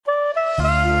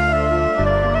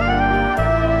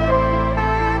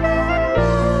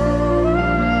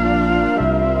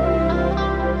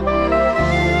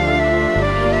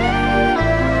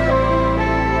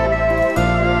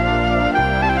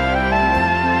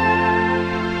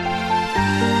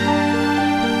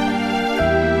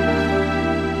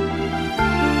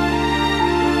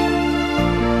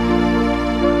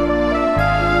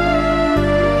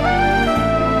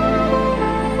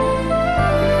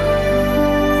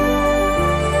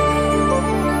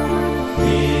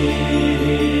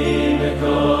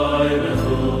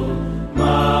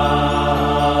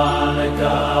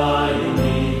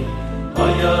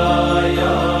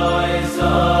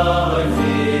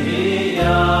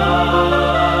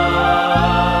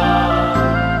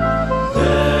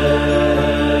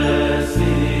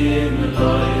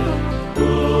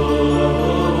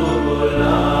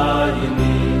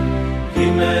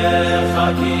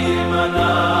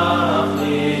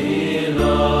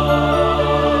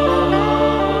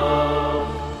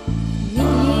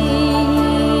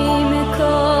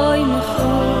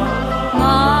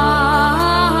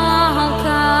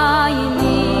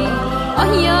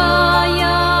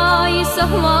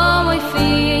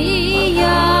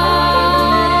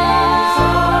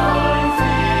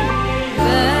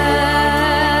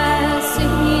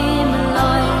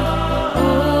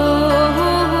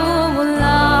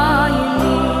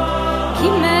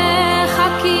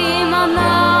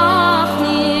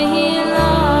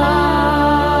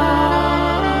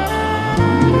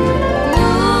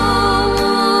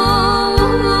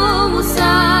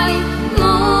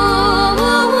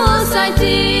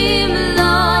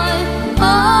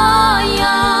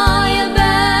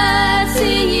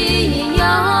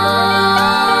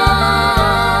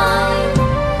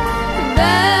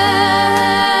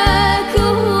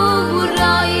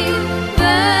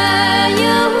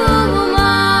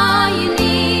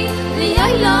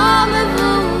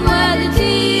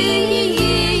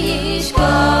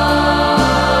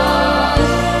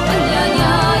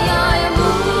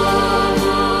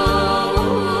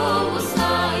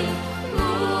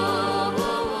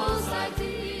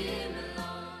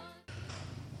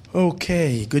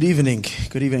Okay, good evening.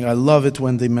 Good evening. I love it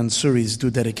when the Mansuris do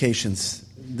dedications.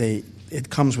 It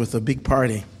comes with a big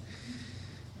party.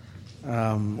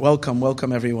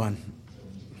 Welcome everyone.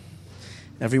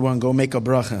 Everyone go make a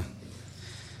bracha.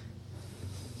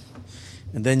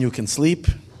 And then you can sleep.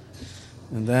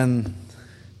 And then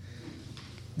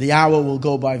the hour will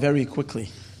go by very quickly.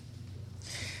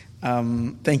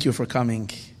 Thank you for coming.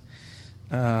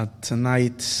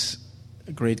 Tonight,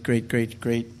 great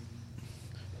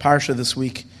Parsha this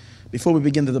week. Before we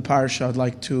begin to the Parsha, I'd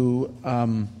like to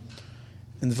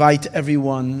invite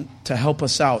everyone to help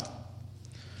us out.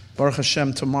 Baruch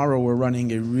Hashem, tomorrow we're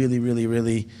running a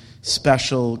really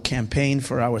special campaign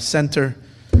for our center.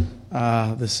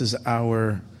 This is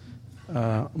our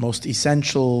most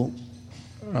essential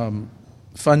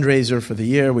fundraiser for the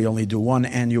year. We only do one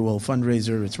annual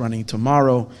fundraiser. It's running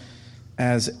tomorrow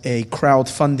as a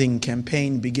crowdfunding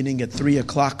campaign beginning at 3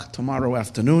 o'clock tomorrow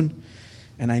afternoon.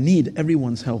 And I need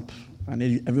everyone's help. I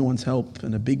need everyone's help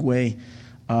in a big way,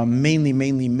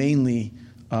 mainly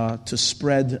to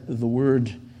spread the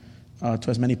word to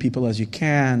as many people as you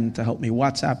can, to help me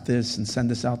WhatsApp this and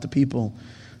send this out to people.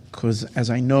 Because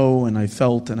as I know and I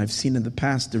felt and I've seen in the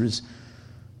past, there is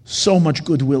so much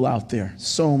goodwill out there,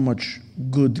 so much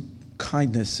good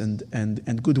kindness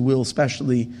and goodwill,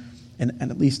 especially, and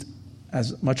at least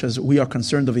as much as we are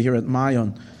concerned over here at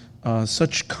Mayon,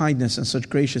 such kindness and such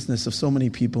graciousness of so many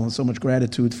people and so much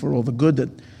gratitude for all the good that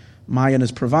Mayan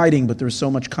is providing, but there's so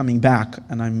much coming back,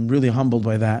 and I'm really humbled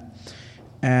by that.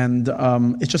 And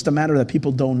it's just a matter that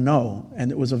people don't know, and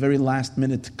it was a very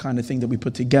last-minute kind of thing that we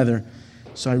put together.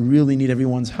 So I really need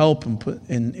everyone's help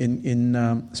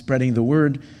in spreading the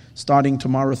word. Starting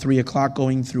tomorrow, 3 o'clock,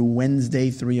 going through Wednesday,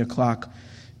 3 o'clock.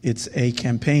 It's a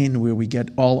campaign where we get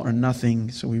all or nothing.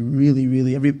 So we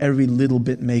really, every little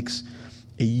bit makes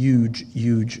a huge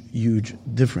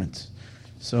difference.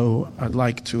 So I'd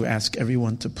like to ask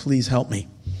everyone to please help me.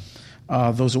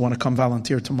 Those who want to come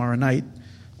volunteer tomorrow night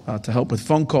to help with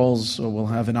phone calls, so we'll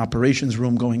have an operations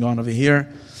room going on over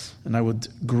here, and I would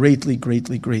greatly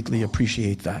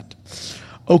appreciate that.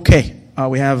 Okay,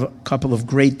 we have a couple of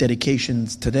great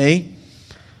dedications today.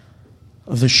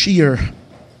 The Shir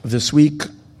this week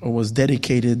was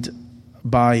dedicated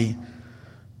by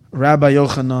Rabbi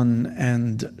Yochanan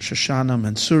and Shoshana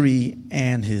Mansuri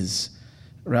and his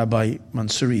Rabbi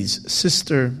Mansuri's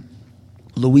sister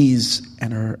Louise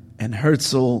and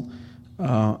Herzl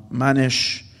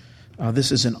Manish.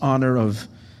 This is in honor of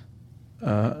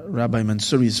Rabbi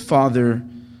Mansuri's father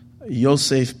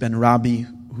Yosef ben Rabbi,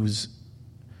 whose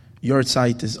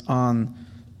yahrzeit is on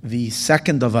the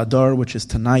 2nd of Adar, which is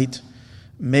tonight.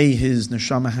 May his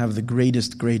neshama have the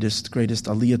greatest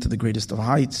aliyah to the greatest of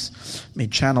heights. May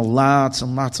channel lots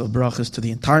and lots of brachas to the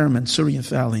entire Mansurian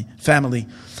family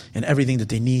and everything that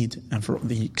they need, and for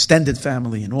the extended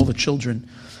family and all the children.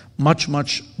 Much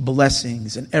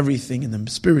blessings and everything in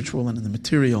the spiritual and in the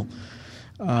material.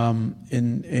 In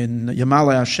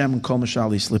Yamalei Hashem Kol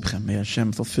Mashali Slipchem. May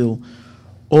Hashem fulfill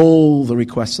all the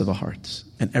requests of the hearts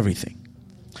and everything.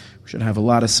 We should have a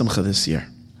lot of simcha this year.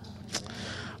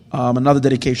 Another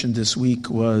dedication this week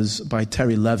was by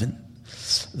Terry Levin.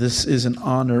 This is in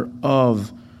honor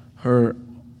of her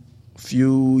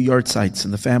few yahrzeits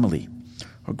in the family.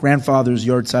 Her grandfather's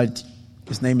yahrzeit,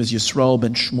 his name is Yisrael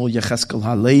ben Shmuel Yecheskel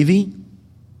Halevi.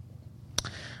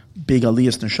 Big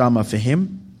aliyas neshama for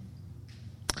him.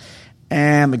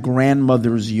 And the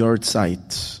grandmother's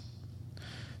yahrzeit,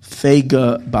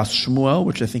 Fega Bas Shmuel,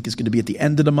 which I think is going to be at the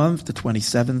end of the month, the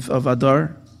 27th of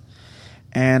Adar.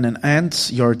 And an aunt's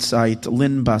yahrzeit,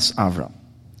 Lin Bas Avra.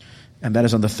 And that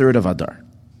is on the 3rd of Adar.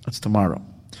 That's tomorrow.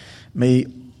 May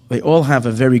they all have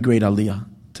a very great aliyah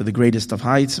to the greatest of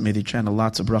heights. May they channel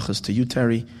lots of brachas to you,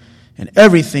 Terry, and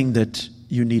everything that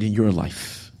you need in your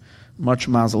life. Much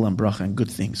mazel and bracha and good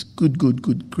things. Good,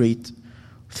 great,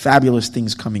 fabulous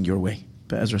things coming your way.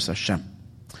 Be'ezras Hashem.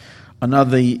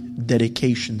 Another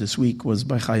dedication this week was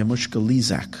by Chayamushka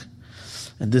Lizak.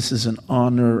 And this is in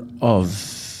honor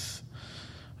of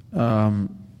a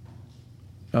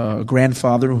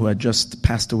grandfather who had just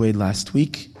passed away last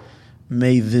week.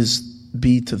 May this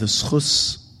be to the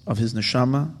schus of his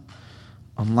neshama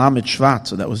on Lamed Shvat,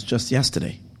 so that was just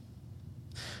yesterday.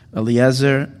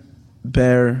 Eliezer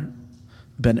Ber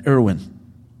Ben Irwin.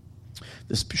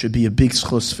 This should be a big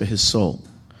schus for his soul.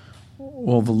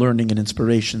 All the learning and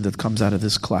inspiration that comes out of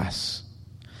this class.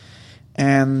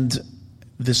 And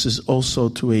this is also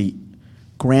to a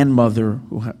grandmother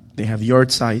who they have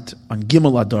yahrzeit on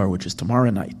Gimel Adar, which is tomorrow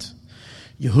night.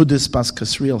 Yehudis Bas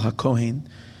Kasriel HaKohen.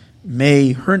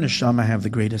 May her neshama have the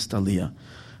greatest aliyah.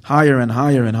 Higher and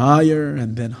higher and higher,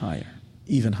 and then higher,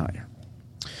 even higher.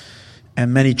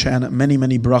 And many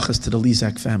brachas to the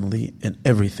Lizak family in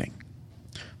everything.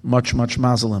 Much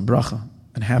mazel and bracha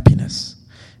and happiness.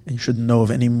 And you shouldn't know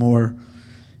of any more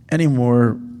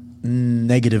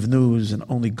negative news and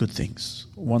only good things.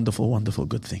 Wonderful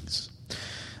good things.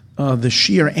 The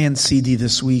Shir and CD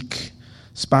this week,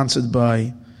 sponsored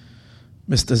by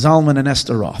Mr. Zalman and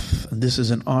Esther Roth. And this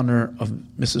is in honor of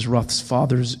Mrs. Roth's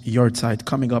father's yahrzeit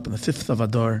coming up on the 5th of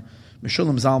Adar.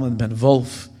 Meshulam Zalman ben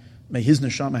Wolf. May his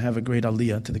neshama have a great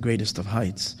aliyah to the greatest of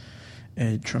heights.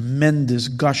 A tremendous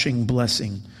gushing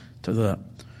blessing to the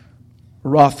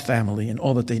Roth family and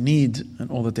all that they need and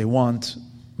all that they want.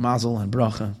 Mazel and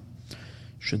bracha.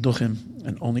 Shidduchim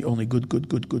and only good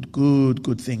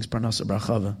things. Parnasa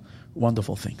brachava.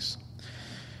 Wonderful things.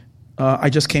 I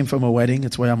just came from a wedding.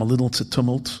 It's why I'm a little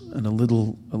tumult and a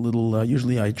little.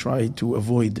 Usually I try to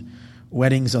avoid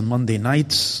weddings on Monday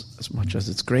nights as much as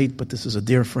it's great. But this is a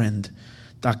dear friend,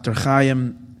 Dr.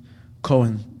 Chaim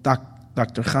Cohen.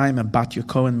 Dr. Chaim and Batya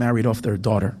Cohen married off their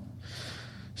daughter.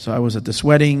 So I was at this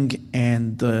wedding,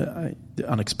 and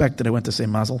unexpected, I went to say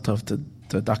Mazel Tov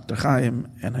to Dr. Chaim,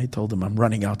 and I told him I'm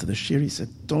running out to the shir. He said,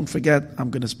 "Don't forget, I'm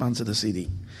going to sponsor the CD."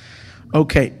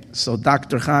 Okay, so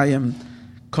Dr. Chaim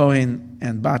Cohen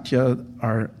and Batya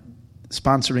are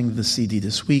sponsoring the CD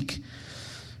this week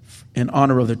in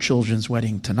honor of the children's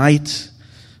wedding tonight.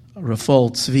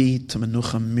 Rafal Tzvi to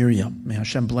Menucha Miriam. May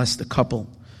Hashem bless the couple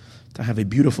to have a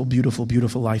beautiful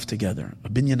life together. A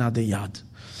binyan adeyad.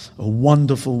 A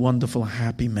wonderful,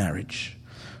 happy marriage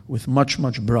with much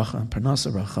bracha and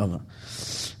parnasa rachava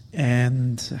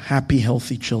and happy,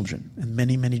 healthy children and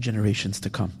many generations to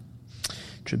come.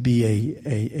 It should be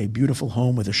a beautiful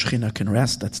home where the Shekhinah can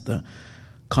rest. That's the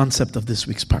concept of this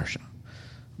week's parsha.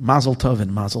 Mazel tov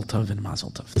and mazel tov and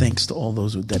mazel tov. Thanks to all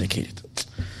those who dedicated.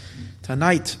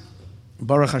 Tonight,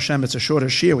 Baruch Hashem, it's a shorter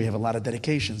shir. We have a lot of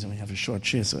dedications and we have a short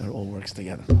shir, so it all works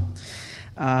together.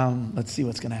 Let's see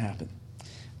what's going to happen.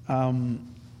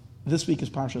 This week is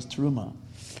Parshas Terumah,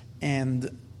 and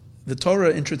the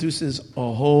Torah introduces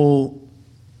a whole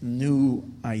new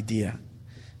idea.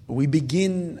 We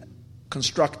begin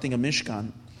constructing a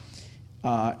Mishkan,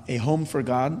 a home for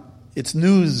God. It's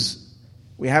news.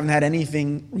 We haven't had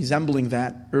anything resembling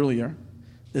that earlier.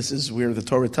 This is where the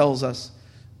Torah tells us,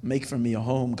 make for me a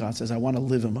home. God says, I want to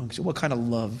live amongst you. What kind of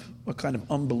love, what kind of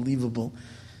unbelievable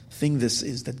thing this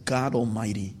is, that God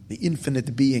Almighty, the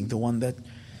infinite being, the one that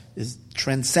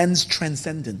transcends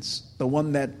transcendence, the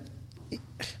one that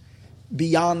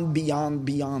beyond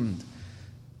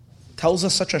tells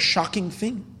us such a shocking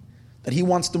thing, that he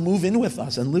wants to move in with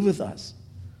us and live with us.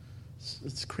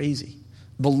 It's crazy.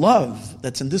 The love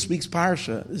that's in this week's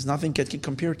parsha is nothing can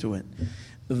compare to it.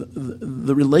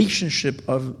 The relationship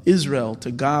of Israel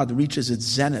to God reaches its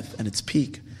zenith and its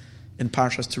peak in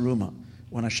Parshas Terumah,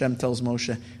 when Hashem tells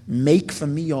Moshe, make for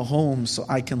me a home so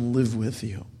I can live with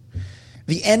you.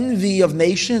 The envy of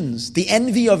nations, the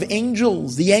envy of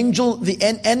angels, the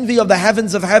envy of the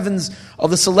heavens, of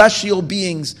the celestial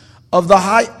beings, even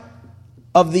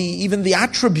the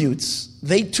attributes,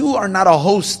 they too are not a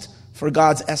host for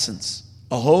God's essence.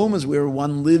 A home is where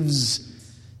one lives.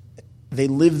 They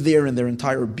live there in their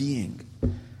entire being.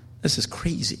 This is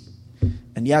crazy.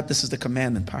 And yet this is the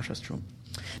commandment, Parshas Terumah.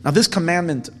 Now this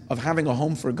commandment of having a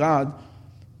home for God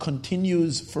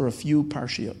continues for a few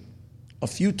parshiyot. A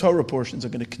few Torah portions are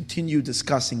going to continue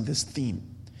discussing this theme.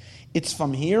 It's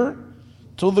from here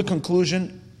till the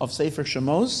conclusion of Sefer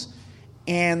Shemos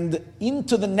and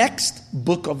into the next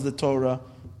book of the Torah,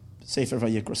 Sefer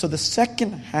Vayikra. So the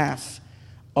second half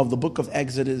of the book of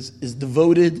Exodus is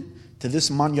devoted to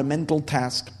this monumental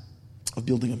task of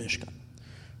building a Mishkan.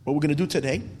 What we're going to do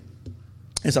today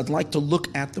is I'd like to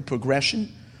look at the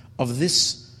progression of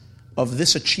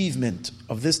this achievement,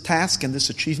 of this task and this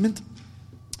achievement,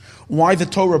 why the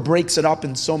Torah breaks it up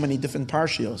in so many different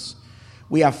parshios.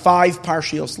 We have 5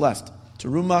 parshios left.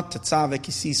 Terumah, Tetzaveh,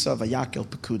 Kisisa, Vayakel,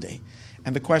 Pekude.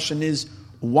 And the question is,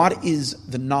 what is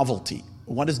the novelty?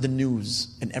 What is the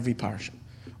news in every parsha?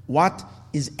 What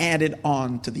is added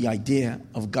on to the idea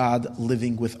of God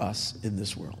living with us in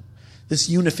this world? This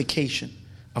unification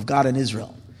of God and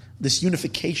Israel, this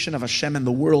unification of Hashem and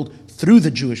the world through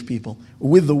the Jewish people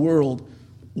with the world.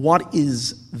 What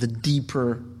is the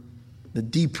deeper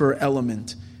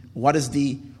element?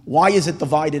 Why is it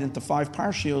divided into 5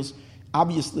 parshios?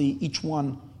 Obviously, each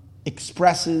one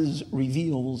expresses,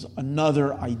 reveals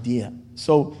another idea.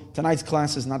 So tonight's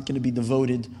class is not going to be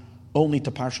devoted only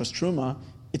to Parshas Terumah.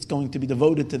 It's going to be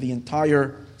devoted to the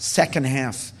entire second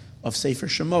half of Sefer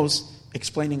Shemos,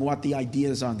 explaining what the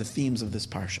ideas are, the themes of this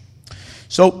parsha.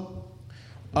 So,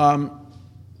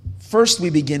 first we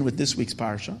begin with this week's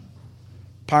parsha,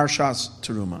 Parshas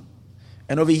Terumah.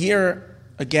 And over here,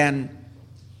 again,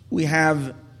 we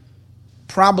have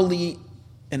probably,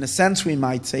 in a sense we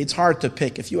might say, it's hard to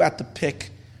pick. If you had to pick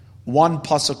one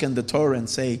pasuk in the Torah and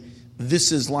say,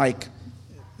 this is like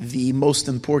the most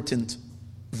important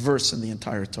verse in the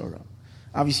entire Torah,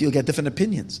 obviously you'll get different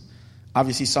opinions.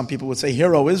 Obviously some people would say,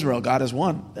 Hear, O Israel, God is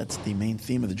one. That's the main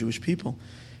theme of the Jewish people.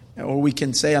 Or we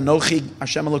can say, Anochi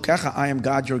Hashem Elokecha, I am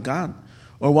God, your God.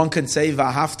 Or one can say,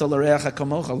 V'ahavta l'reacha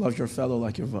kamocha, love your fellow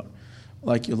like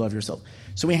you love yourself.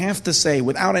 So we have to say,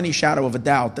 without any shadow of a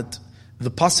doubt, that the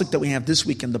pasuk that we have this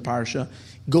week in the parsha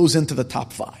goes into the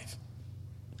top 5.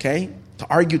 Okay? To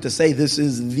argue, to say this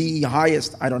is the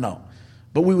highest, I don't know.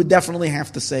 But we would definitely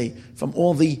have to say, from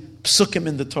all the psukim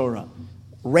in the Torah,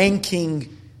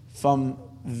 ranking from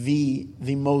the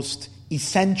most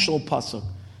essential pasuk,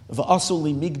 V'asu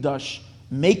li migdash,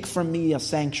 make for me a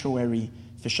sanctuary,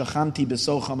 v'shachanti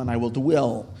besocham, and I will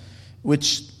dwell,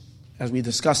 which, as we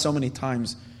discussed so many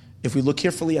times, if we look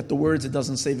carefully at the words, it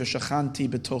doesn't say v'shachanti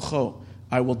betocho,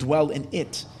 I will dwell in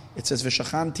it. It says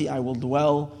v'shachanti, I will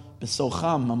dwell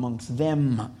besocham, amongst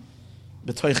them.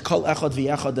 B'toich kol echad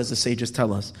v'yechad, as the sages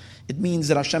tell us. It means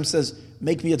that Hashem says,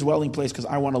 make me a dwelling place because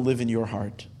I want to live in your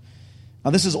heart.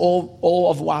 Now this is all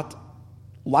of what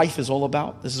life is all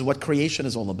about. This is what creation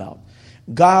is all about.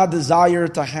 God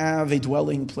desired to have a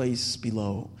dwelling place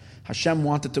below. Hashem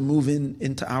wanted to move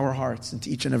into our hearts, into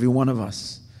each and every one of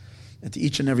us, into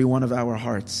each and every one of our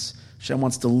hearts. Hashem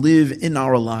wants to live in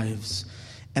our lives.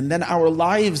 And then our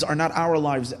lives are not our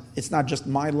lives. It's not just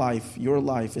my life, your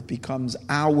life. It becomes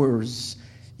ours.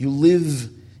 You live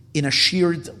in a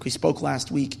shared, we spoke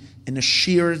last week, in a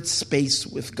shared space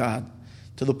with God,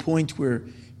 to the point where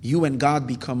you and God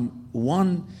become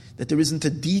one, that there isn't a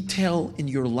detail in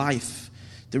your life.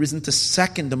 There isn't a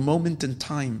second, a moment in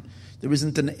time. There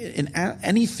isn't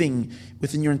anything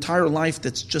within your entire life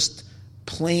that's just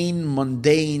plain,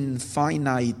 mundane,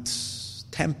 finite,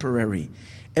 temporary.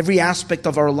 Every aspect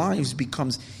of our lives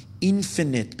becomes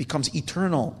infinite, becomes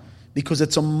eternal, because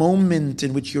it's a moment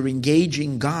in which you're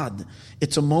engaging God.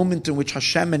 It's a moment in which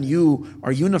Hashem and you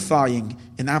are unifying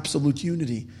in absolute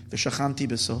unity. V'shachanti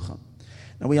besocham.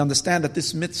 Now we understand that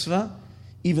this mitzvah,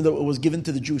 even though it was given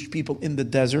to the Jewish people in the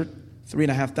desert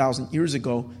 3,500 years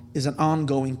ago, is an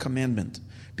ongoing commandment.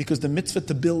 Because the mitzvah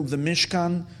to build the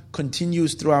Mishkan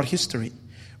continues throughout history.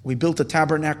 We built a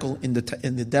tabernacle in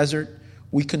the desert.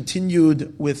 We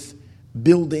continued with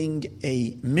building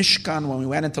a Mishkan when we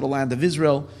went into the land of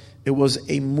Israel. It was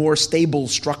a more stable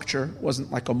structure. It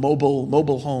wasn't like a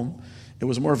mobile home. It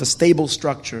was more of a stable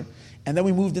structure. And then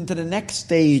we moved into the next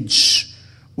stage,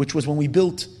 which was when we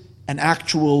built an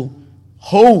actual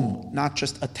home, not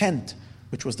just a tent,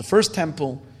 which was the first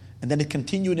temple. And then it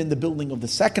continued in the building of the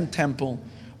second temple.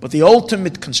 But the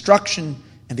ultimate construction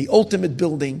and the ultimate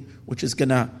building, which is going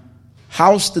to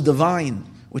house the divine,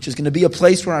 which is going to be a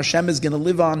place where Hashem is going to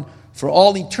live on for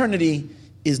all eternity,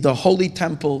 is the holy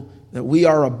temple that we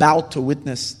are about to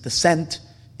witness descent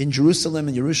in Jerusalem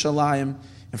and Yerushalayim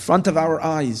in front of our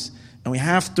eyes. And we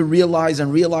have to realize,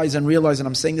 and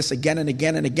I'm saying this again and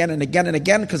again and again and again and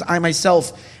again, because I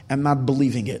myself am not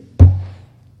believing it.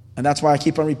 And that's why I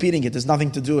keep on repeating it. There's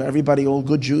nothing to do. Everybody, all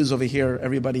good Jews over here,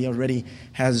 everybody already,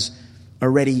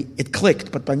 it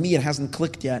clicked. But by me, it hasn't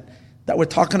clicked yet. That we're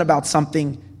talking about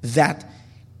something that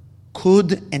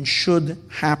could and should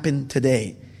happen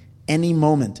today, any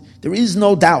moment. There is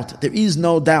no doubt that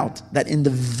in the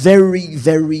very,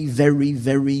 very, very,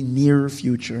 very near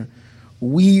future,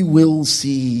 we will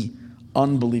see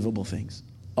unbelievable things.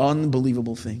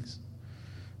 Unbelievable things.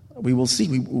 We will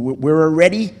see. We're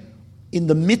already in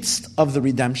the midst of the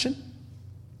redemption.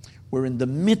 We're in the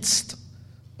midst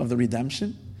of the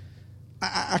redemption.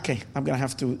 Okay, I'm going to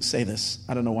have to say this.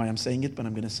 I don't know why I'm saying it, but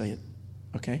I'm going to say it.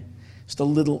 Okay? Just a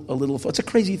little thought. It's a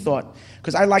crazy thought,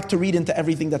 because I like to read into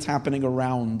everything that's happening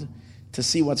around to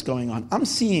see what's going on. I'm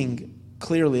seeing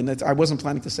clearly, and I wasn't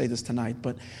planning to say this tonight,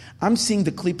 but I'm seeing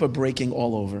the klipa breaking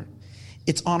all over.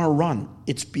 It's on a run.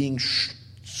 It's being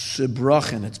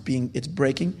shebrochen. It's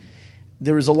breaking.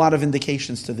 There is a lot of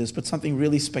indications to this, but something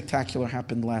really spectacular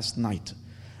happened last night.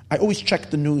 I always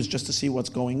check the news just to see what's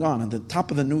going on, and the top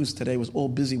of the news today was all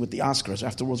busy with the Oscars.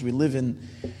 Afterwards, we live in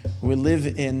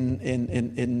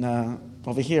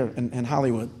over here in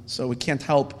Hollywood, so we can't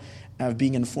help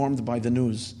being informed by the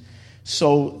news.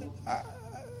 So,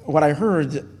 what I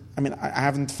heard, I mean, I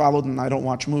haven't followed and I don't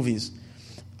watch movies.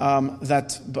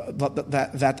 That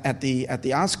at the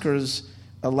Oscars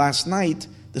last night,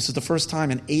 this is the first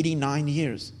time in 89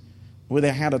 years where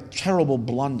they had a terrible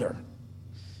blunder,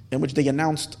 in which they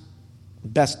announced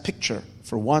Best Picture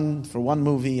for one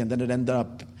movie, and then it ended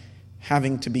up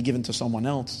having to be given to someone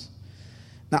else.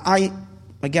 Now,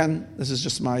 again, this is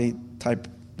just my type,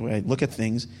 the way I look at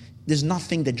things. There's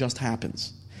nothing that just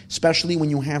happens, especially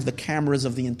when you have the cameras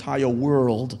of the entire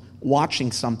world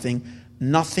watching something.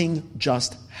 Nothing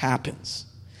just happens.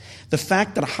 The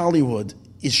fact that Hollywood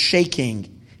is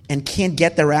shaking and can't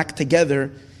get their act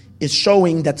together is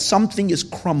showing that something is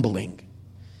crumbling.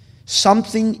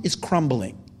 Something is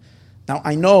crumbling. Now,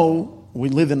 I know we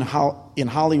live in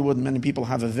Hollywood, many people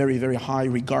have a very, very high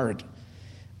regard.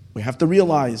 We have to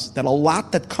realize that a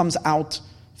lot that comes out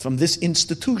from this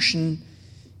institution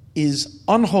is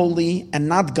unholy and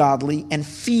not godly and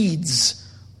feeds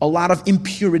a lot of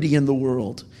impurity in the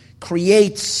world,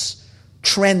 creates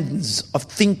trends of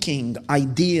thinking,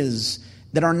 ideas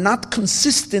that are not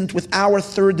consistent with our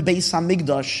third Beis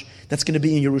HaMikdash that's going to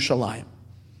be in Yerushalayim.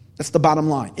 That's the bottom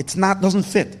line. Doesn't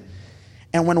fit.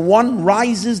 And when one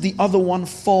rises, the other one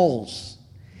falls.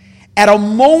 At a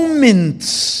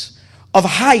moment of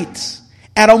height,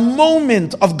 at a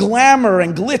moment of glamour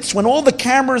and glitz, when all the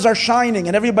cameras are shining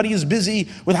and everybody is busy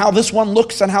with how this one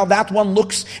looks and how that one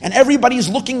looks, and everybody is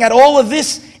looking at all of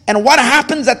this, and what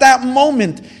happens at that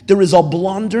moment? There is a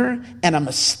blunder and a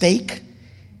mistake.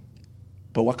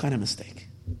 But what kind of mistake?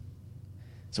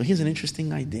 So here's an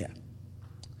interesting idea.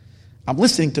 I'm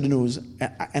listening to the news,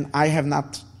 and I have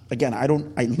not, again, I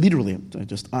don't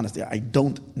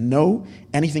know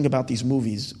anything about these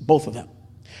movies, both of them.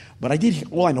 But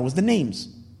all I know is the names.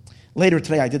 Later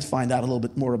today, I did find out a little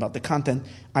bit more about the content.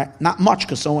 Not much,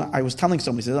 because I was telling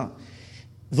somebody,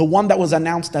 the one that was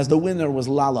announced as the winner was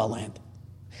La La Land.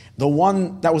 The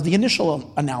one that was the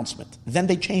initial announcement. Then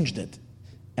they changed it,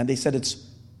 and they said it's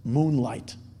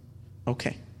Moonlight.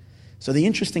 Okay. So the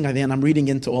interesting idea, and I'm reading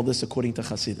into all this according to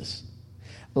Hasidus.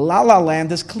 La La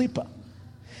Land is Klippa.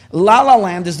 La La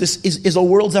Land is a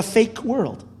world, a fake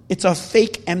world. It's a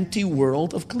fake, empty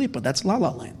world of Klippa. That's La La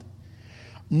Land.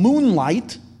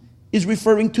 Moonlight is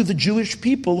referring to the Jewish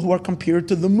people who are compared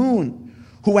to the moon,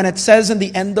 who, when it says in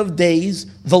the end of days,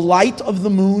 the light of the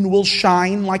moon will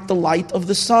shine like the light of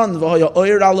the sun. So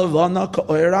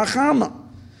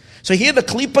here the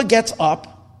Klippa gets up,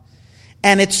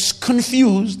 and it's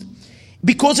confused,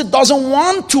 because it doesn't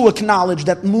want to acknowledge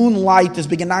that Moonlight is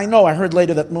big. And I heard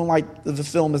later that Moonlight, the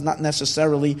film, is not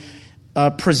necessarily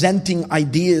presenting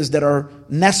ideas that are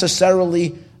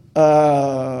necessarily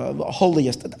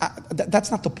holiest.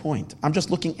 That's not the point. I'm just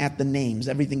looking at the names.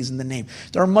 Everything is in the name.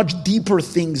 There are much deeper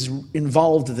things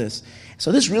involved in this.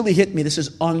 So this really hit me. This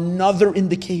is another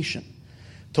indication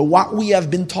to what we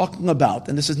have been talking about.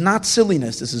 And this is not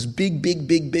silliness. This is big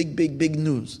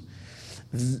news.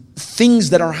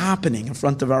 Things that are happening in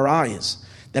front of our eyes,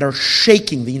 that are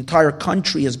shaking. The entire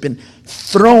country has been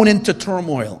thrown into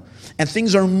turmoil, and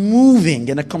things are moving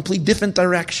in a complete different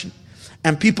direction,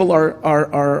 and people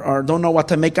are don't know what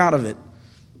to make out of it.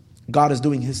 God is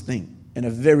doing His thing in a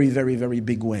very, very, very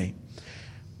big way.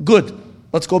 Good.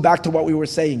 Let's go back to what we were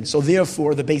saying. So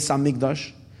therefore, the Beis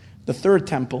HaMikdash, the third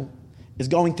temple, is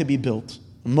going to be built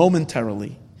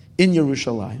momentarily in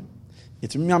Yerushalayim.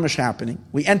 It's mamish happening.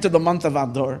 We enter the month of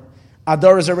Adar.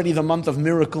 Adar is already the month of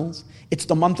miracles. It's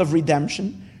the month of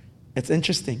redemption. It's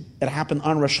interesting. It happened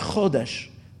on Rosh Chodesh,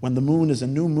 when the moon is a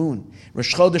new moon.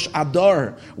 Rosh Chodesh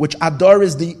Adar, which Adar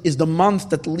is the month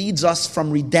that leads us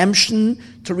from redemption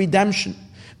to redemption.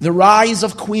 The rise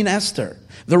of Queen Esther.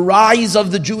 The rise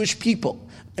of the Jewish people.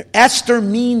 Esther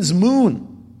means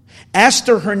moon.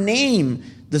 Esther, her name,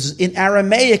 in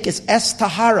Aramaic, is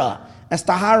Estahara.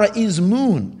 Estahara is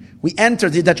moon. We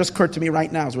entered, that just occurred to me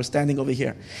right now as we're standing over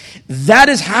here. That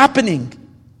is happening.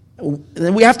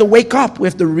 Then we have to wake up. We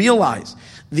have to realize,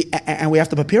 and we have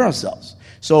to prepare ourselves.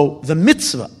 So the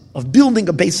mitzvah of building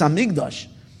a Beis HaMikdash,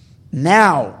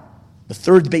 now the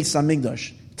third Beis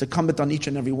HaMikdash. It's incumbent on each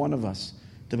and every one of us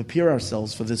to prepare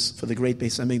ourselves for the great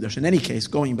Beis HaMikdash. In any case,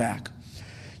 going back.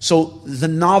 So the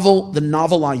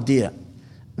novel idea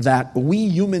that we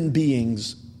human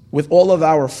beings, with all of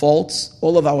our faults,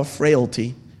 all of our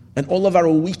frailty, and all of our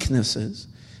weaknesses,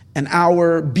 and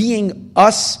our being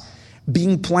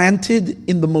planted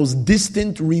in the most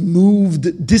distant,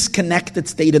 removed, disconnected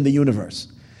state in the universe.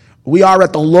 We are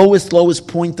at the lowest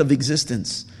point of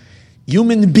existence.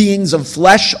 Human beings of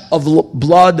flesh, of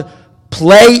blood,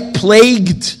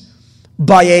 plagued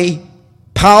by a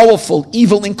powerful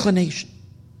evil inclination.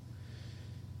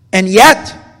 And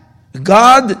yet,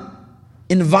 God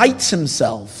invites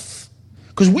himself,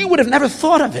 because we would have never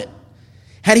thought of it.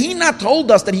 Had he not told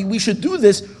us that we should do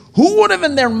this, who would have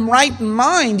in their right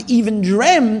mind even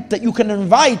dreamt that you can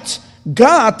invite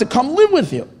God to come live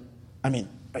with you? I mean,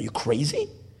 are you crazy?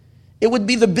 It would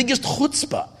be the biggest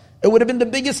chutzpah. It would have been the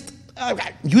biggest,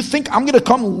 you think I'm going to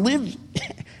come live?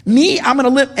 Me, I'm going to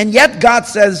live. And yet God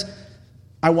says,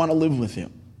 I want to live with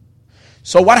you.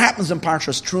 So what happens in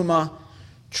Parshas Terumah?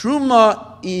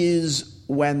 Terumah is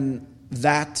when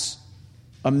that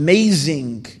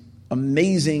amazing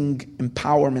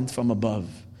empowerment from above.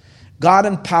 God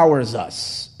empowers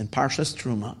us in Parshas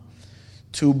Terumah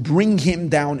to bring him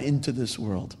down into this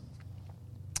world.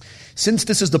 Since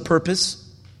this is the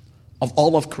purpose of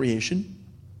all of creation,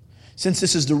 since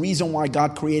this is the reason why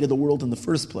God created the world in the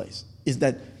first place, is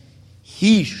that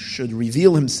he should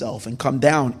reveal himself and come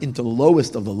down into the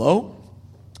lowest of the low,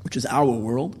 which is our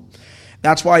world.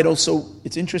 That's why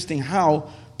it's interesting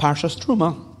how Parshas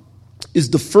Terumah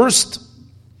is the first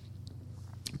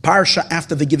parsha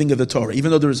after the giving of the Torah.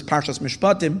 Even though there is Parshas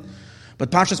Mishpatim,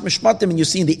 but Parshas Mishpatim, and you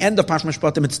see in the end of Parshas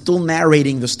Mishpatim, it's still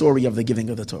narrating the story of the giving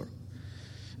of the Torah.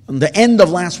 And the end of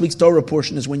last week's Torah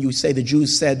portion is when you say the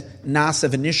Jews said, Na'aseh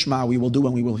v'nishma, we will do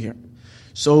and we will hear.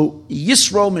 So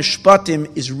Yisro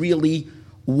Mishpatim is really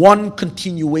one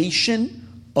continuation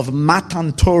of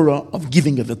Matan Torah, of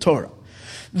giving of the Torah.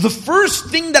 The first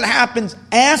thing that happens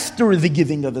after the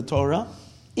giving of the Torah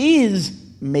is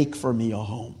make for me a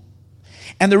home.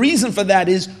 And the reason for that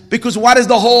is because what was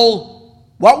the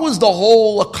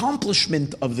whole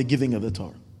accomplishment of the giving of the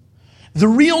Torah? The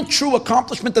real true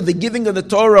accomplishment of the giving of the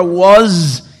Torah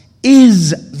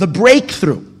is the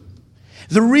breakthrough.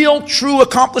 The real true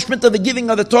accomplishment of the giving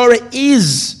of the Torah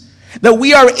is that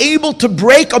we are able to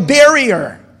break a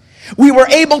barrier. We were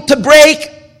able to break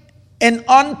an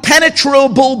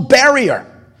unpenetrable barrier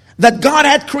that God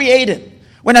had created.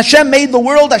 When Hashem made the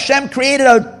world, Hashem created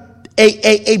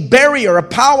a barrier, a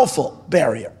powerful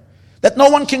barrier that no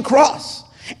one can cross.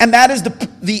 And that is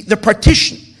the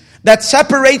partition that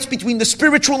separates between the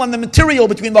spiritual and the material,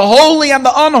 between the holy and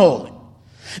the unholy.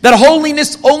 That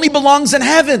holiness only belongs in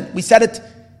heaven. We said it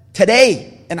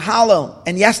today in Hallel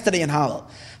and yesterday in Hallel.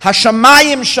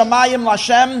 Hashamayim shamayim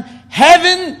lashem.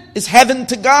 Heaven is heaven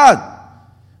to God.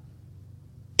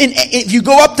 If you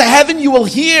go up to heaven, you will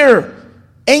hear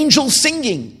angels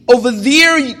singing. Over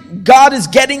there, God is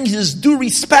getting his due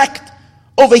respect.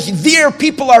 Over there,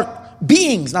 people are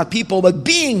beings, not people, but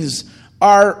beings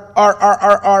are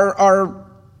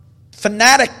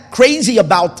fanatic, crazy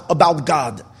about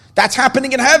God. That's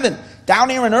happening in heaven. Down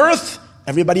here on earth,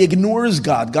 everybody ignores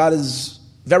God. God is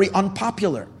very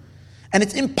unpopular. And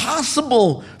it's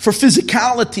impossible for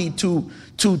physicality to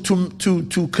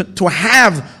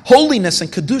have holiness and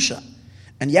kedusha.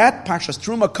 And yet, Parshas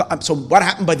Terumah. So, what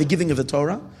happened by the giving of the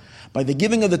Torah? By the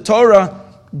giving of the Torah,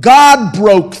 God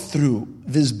broke through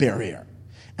this barrier.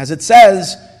 As it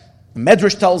says, the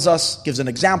Medrash tells us, gives an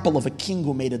example of a king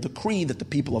who made a decree that the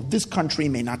people of this country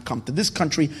may not come to this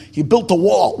country. He built a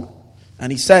wall, and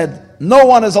he said, no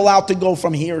one is allowed to go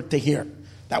from here to here.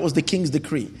 That was the king's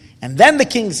decree. And then the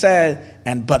king said,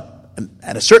 but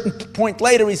at a certain point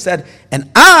later, he said,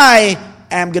 and I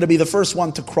am going to be the first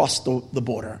one to cross the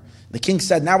border. The king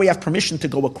said, now we have permission to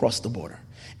go across the border.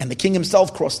 And the king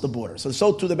himself crossed the border.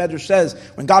 So too the Medrash says,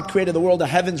 when God created the world, the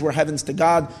heavens were heavens to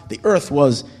God. The earth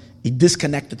was a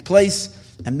disconnected place.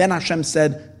 And then Hashem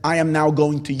said, I am now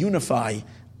going to unify.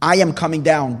 I am coming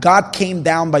down. God came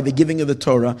down by the giving of the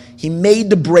Torah. He made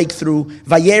the breakthrough.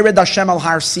 Vayered Hashem al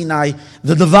Har Sinai.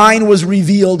 The divine was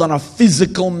revealed on a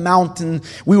physical mountain.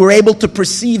 We were able to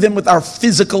perceive him with our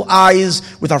physical eyes,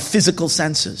 with our physical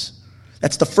senses.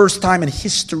 That's the first time in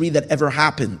history that ever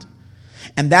happened.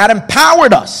 And that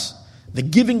empowered us. The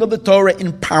giving of the Torah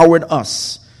empowered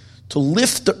us to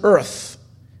lift the earth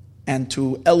and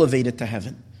to elevate it to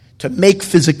heaven. To make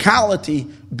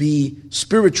physicality be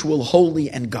spiritual,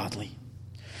 holy, and godly.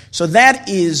 So that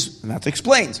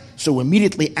explains. So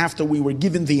immediately after we were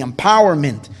given the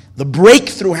empowerment, The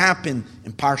breakthrough happened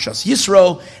in Parshas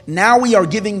Yisro. Now we are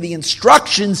giving the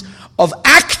instructions of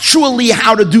actually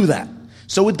how to do that.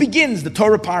 So it begins, the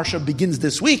Torah Parsha begins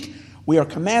this week. We are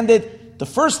commanded, the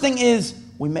first thing is,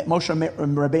 Moshe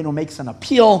Rabbeinu makes an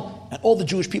appeal, and all the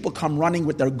Jewish people come running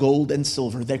with their gold and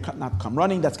silver. They're not come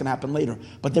running, that's going to happen later.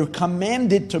 But they're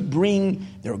commanded to bring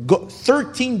their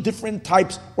 13 different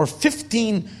types or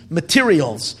 15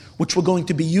 materials which were going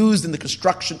to be used in the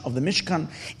construction of the Mishkan.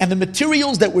 And the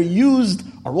materials that were used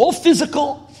are all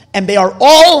physical, and they are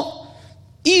all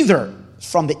either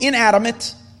from the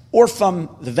inanimate or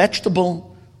from the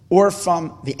vegetable or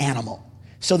from the animal.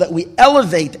 So that we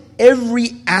elevate every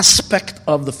aspect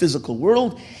of the physical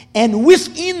world. And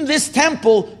within this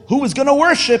temple, who is going to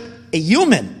worship? A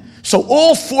human. So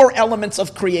all 4 elements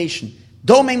of creation,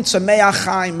 Domein, Tzameach,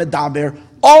 Chaim, Medaber,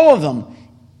 all of them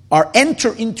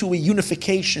enter into a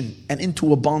unification and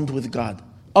into a bond with God.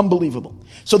 Unbelievable.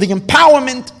 So the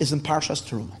empowerment is in Parshas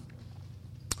Terumah.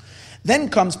 Then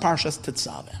comes Parshas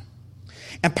Tetzaveh.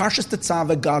 And Parshas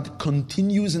Tetzaveh, God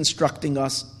continues instructing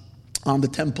us on the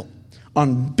temple,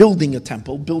 on building a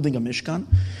temple, building a Mishkan.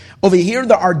 Over here,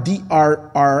 there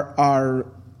are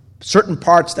certain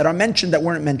parts that are mentioned that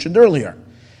weren't mentioned earlier.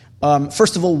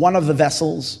 First of all, one of the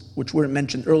vessels, which weren't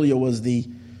mentioned earlier, was the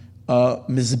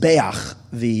Mizbeach,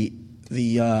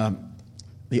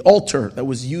 the altar that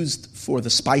was used for the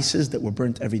spices that were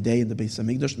burnt every day in the Beis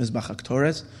Hamikdash, Mizbach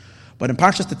HaKtores. But in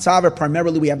Parshas Tetzaveh,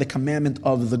 primarily we have the commandment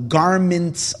of the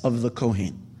garments of the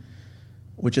Kohen,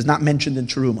 which is not mentioned in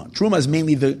Terumah. Terumah is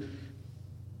mainly the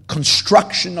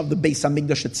construction of the Beis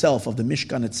Hamikdash itself, of the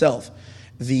Mishkan itself.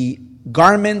 The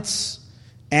garments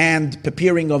and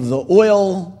preparing of the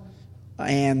oil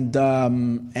and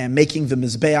making the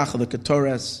Mizbeach, the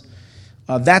Ketores.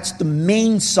 That's the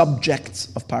main subject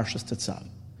of Parshas Tetzaveh.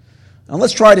 Now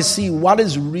let's try to see what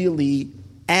is really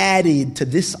added to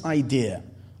this idea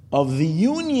of the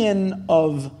union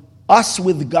of us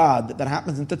with God that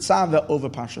happens in Tetzaveh over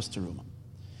Parshas Terumah.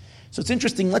 So it's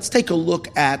interesting. Let's take a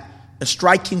look at a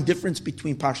striking difference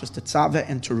between Parshas Tetzaveh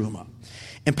and Terumah.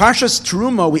 In Parshas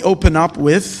Terumah, we open up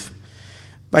with,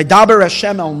 by Daber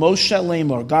Hashem el Moshe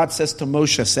Lemor. God says to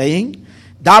Moshe, saying,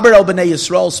 Daber el Bnei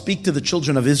Yisrael, speak to the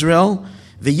children of Israel.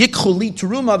 V'yikchu li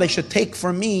Terumah, they should take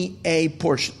from me a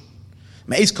portion.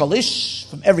 Me'ez kalish,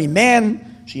 from every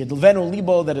man, she'yedlvenu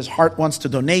libo, that his heart wants to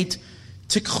donate.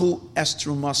 Tikchu es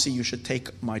terumasi, you should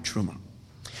take my Terumah.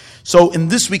 So in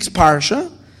this week's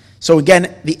Parsha, so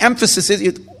again, the emphasis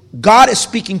is, God is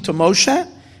speaking to Moshe,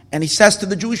 and he says to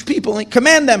the Jewish people, and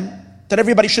command them that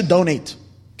everybody should donate.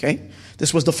 Okay?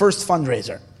 This was the first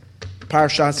fundraiser.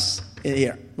 Parshas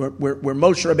here, where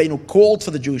Moshe Rabbeinu called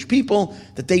for the Jewish people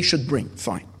that they should bring.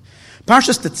 Fine.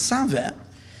 Parshas Tetzaveh,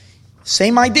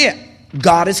 same idea.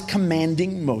 God is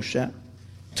commanding Moshe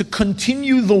to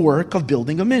continue the work of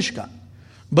building a Mishkan.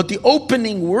 But the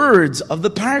opening words of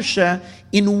the Parsha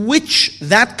in which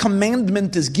that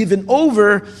commandment is given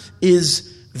over is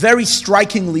very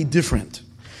strikingly different.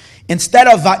 Instead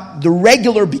of the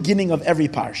regular beginning of every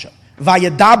Parsha,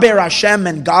 Vayadaber Hashem,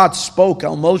 and God spoke,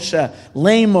 El Moshe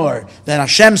Lemor, that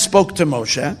Hashem spoke to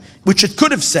Moshe, which it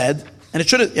could have said, and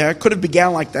it could have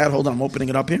began like that. Hold on, I'm opening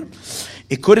it up here.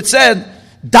 It could have said,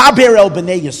 Daber el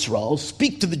Bnei Yisrael,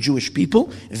 speak to the Jewish people,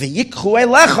 V'yikchu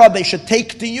elecha, they should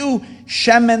take to you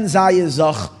Shemen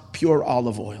Zayizach, pure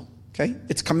olive oil. Okay?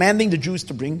 It's commanding the Jews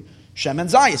to bring Shemen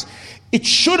Zayis. It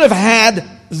should have had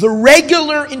the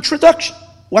regular introduction.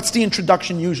 What's the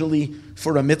introduction usually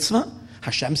for a mitzvah?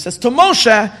 Hashem says to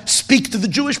Moshe, speak to the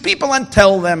Jewish people and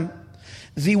tell them.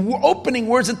 The opening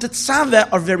words in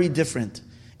Tetzaveh are very different.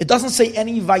 It doesn't say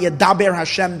any Vayadaber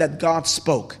Hashem that God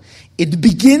spoke. It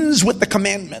begins with the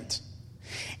commandment.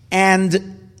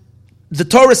 And the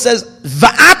Torah says,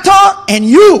 Va'ata, and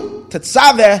you,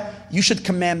 Tetzaveh, you should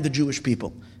command the Jewish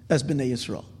people as Bnei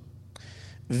Yisrael.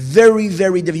 Very,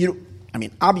 very different. I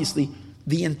mean, obviously,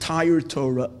 the entire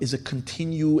Torah is a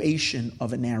continuation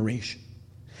of a narration.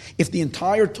 If the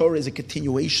entire Torah is a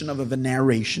continuation of a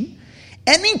narration,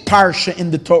 any parsha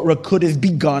in the Torah could have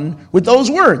begun with those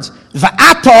words.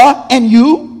 Va'ata, and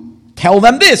you tell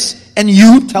them this, and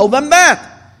you tell them that.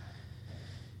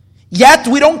 Yet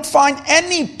we don't find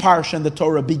any parsha in the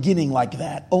Torah beginning like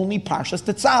that. Only Parshas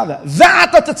Tetzaveh.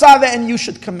 Va'ata Tetzaveh, and you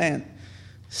should command.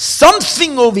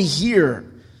 Something over here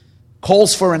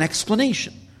calls for an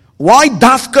explanation. Why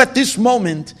dafka at this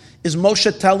moment is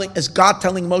God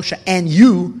telling Moshe, and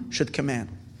you should command?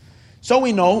 So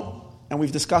we know, and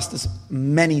we've discussed this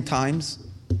many times,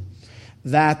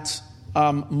 that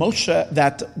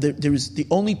there is the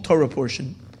only Torah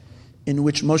portion in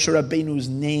which Moshe Rabbeinu's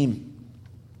name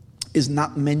is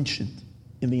not mentioned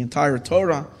in the entire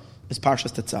Torah is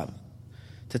Parshas Tetzaveh.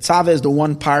 Tetzaveh is the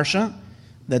one parsha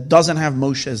that doesn't have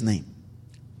Moshe's name.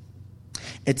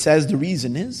 It says the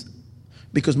reason is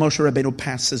because Moshe Rabbeinu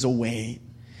passes away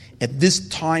at this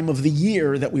time of the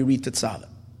year that we read Tetzaveh.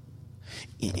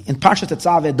 In Parshat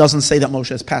Tetzaveh, it doesn't say that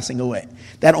Moshe is passing away.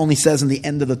 That only says in the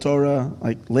end of the Torah,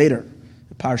 like later.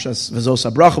 Parshas V'zos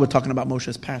HaBracha, we're talking about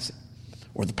Moshe's passing.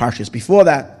 Or the Parshas before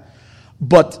that.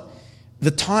 But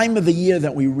the time of the year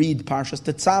that we read Parshas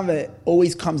Tetzaveh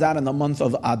always comes out in the month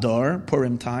of Adar,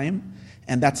 Purim time.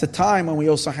 And that's the time when we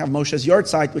also have Moshe's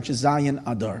Yortzeit, which is Zayin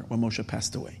Adar, when Moshe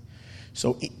passed away.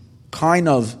 So kind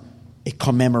of a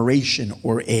commemoration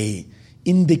or a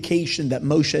indication that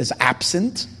Moshe is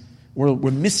absent. We're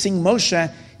missing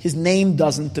Moshe. His name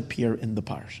doesn't appear in the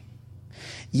parsha.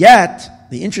 Yet,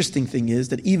 the interesting thing is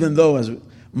that even though as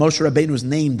Moshe Rabbeinu's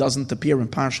name doesn't appear in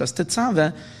Parshas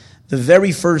Tetzaveh, the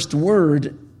very first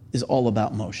word is all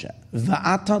about Moshe.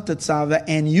 Va'ata Tetzaveh,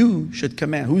 and you should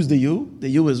command. Who's the you? The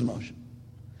you is Moshe.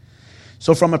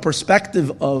 So from a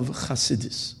perspective of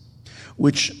Chassidus,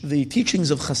 which the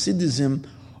teachings of Chassidism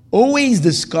always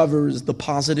discovers the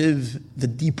positive, the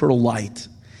deeper light,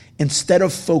 instead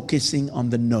of focusing on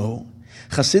the no.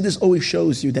 Chassidus always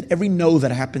shows you that every no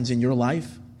that happens in your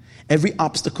life, every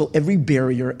obstacle, every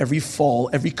barrier, every fall,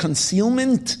 every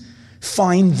concealment,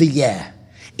 find the yeah.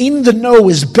 In the no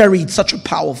is buried such a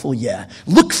powerful yeah.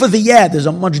 Look for the yeah. There's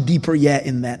a much deeper yeah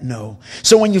in that no.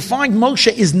 So when you find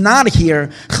Moshe is not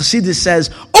here, Chassidus says,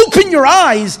 open your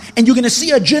eyes and you're going to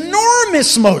see a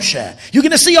ginormous Moshe. You're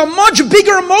going to see a much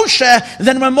bigger Moshe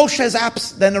than when Moshe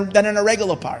is than in a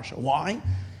regular parsha. Why?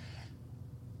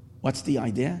 What's the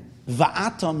idea?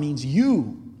 Va'ata means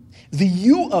you. The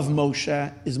you of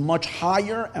Moshe is much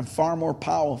higher and far more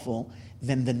powerful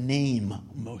than the name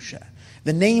Moshe.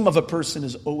 The name of a person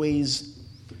is always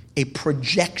a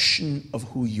projection of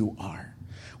who you are.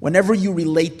 Whenever you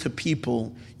relate to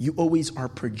people, you always are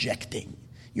projecting.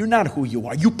 You're not who you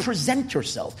are. You present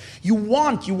yourself. You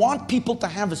want people to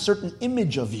have a certain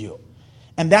image of you.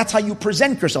 And that's how you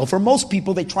present yourself. For most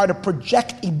people, they try to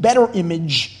project a better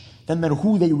image than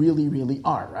who they really, really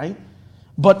are, right?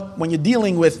 But when you're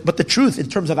dealing with, the truth in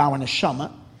terms of our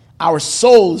neshama, our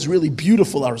soul is really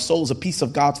beautiful. Our soul is a piece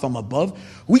of God from above.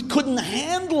 We couldn't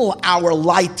handle our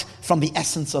light from the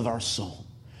essence of our soul.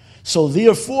 So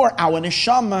therefore, our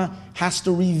neshama has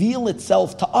to reveal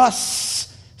itself to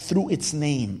us through its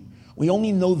name. We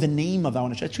only know the name of our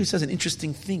neshama. Actually, says an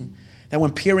interesting thing, that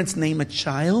when parents name a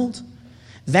child,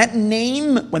 that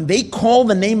name, when they call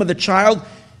the name of the child,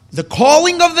 the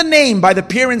calling of the name by the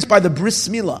parents, by the bris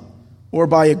milah, or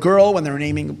by a girl when they're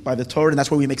naming by the Torah, and that's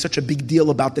why we make such a big deal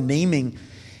about the naming,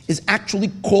 is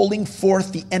actually calling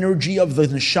forth the energy of the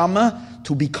neshama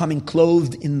to becoming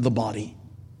clothed in the body.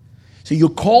 So you're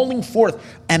calling forth,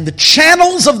 and the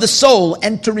channels of the soul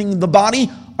entering the body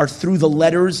are through the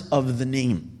letters of the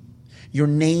name. Your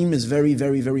name is very,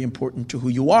 very, very important to who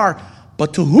you are,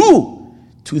 but to who?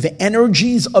 To the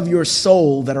energies of your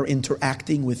soul that are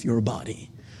interacting with your body,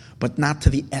 but not to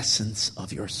the essence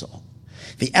of your soul.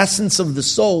 The essence of the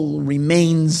soul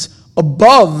remains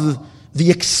above the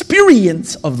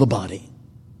experience of the body.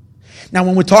 Now,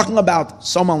 when we're talking about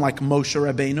someone like Moshe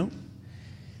Rabbeinu,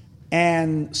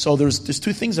 and so there's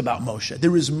two things about Moshe.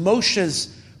 There is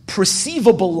Moshe's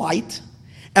perceivable light,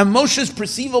 and Moshe's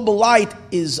perceivable light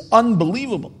is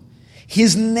unbelievable.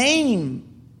 His name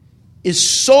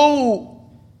is so,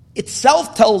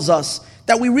 itself tells us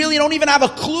that we really don't even have a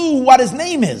clue what his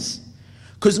name is.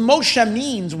 Because Moshe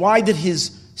means, why did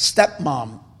his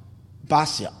stepmom,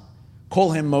 Basya,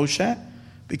 call him Moshe?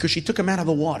 Because she took him out of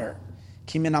the water.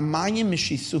 She took him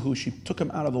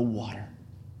out of the water.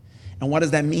 And what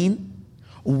does that mean?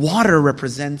 Water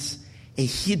represents a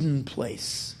hidden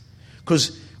place.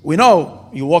 Because we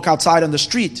know, you walk outside on the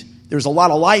street, there's a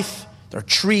lot of life. There are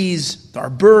trees, there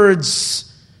are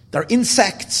birds, there are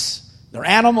insects, there are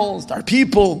animals, there are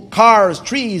people, cars,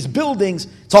 trees, buildings.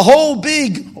 It's a whole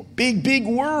big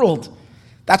world.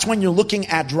 That's when you're looking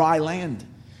at dry land.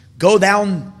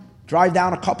 Drive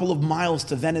down a couple of miles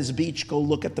to Venice Beach, go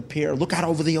look at the pier, look out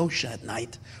over the ocean at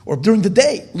night. Or during the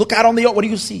day, look out on the ocean. What do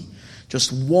you see?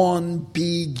 Just one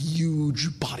big,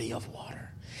 huge body of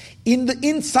water.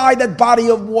 Inside that body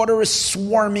of water is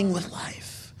swarming with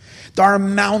life. There are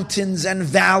mountains and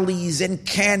valleys and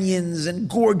canyons and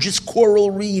gorgeous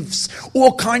coral reefs,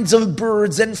 all kinds of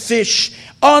birds and fish.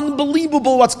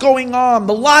 Unbelievable what's going on.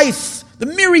 The life, the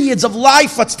myriads of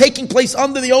life that's taking place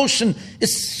under the ocean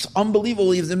is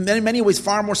unbelievable. It's in many ways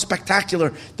far more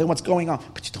spectacular than what's going on.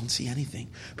 But you don't see anything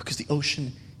because the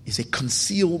ocean is a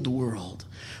concealed world.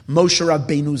 Moshe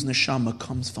Rabbeinu's neshama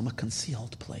comes from a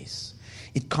concealed place.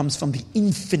 It comes from the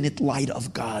infinite light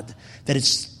of God that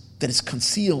is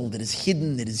concealed, that is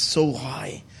hidden, that is so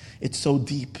high, it's so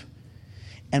deep.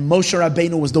 And Moshe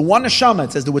Rabbeinu was the one neshama.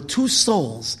 It says there were two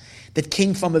souls that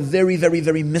came from a very, very,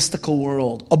 very mystical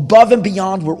world, above and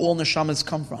beyond where all neshamas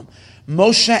come from.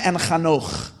 Moshe and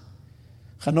Chanoch.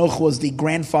 Chanoch was the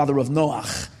grandfather of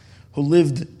Noach, who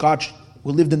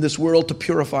lived in this world to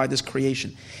purify this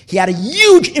creation. He had a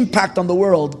huge impact on the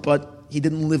world, but he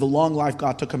didn't live a long life.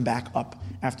 God took him back up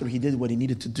after he did what he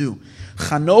needed to do.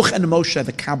 Chanoch and Moshe,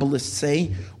 the Kabbalists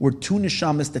say, were two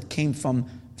neshamas that came from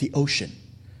the ocean.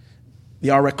 They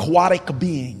are aquatic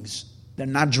beings. They're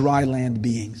not dry land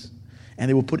beings. And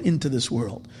they were put into this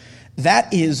world.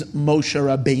 That is Moshe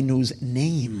Rabbeinu's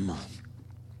name.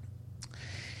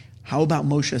 How about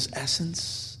Moshe's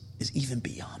essence? Is even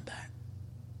beyond that.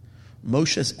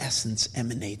 Moshe's essence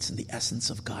emanates in the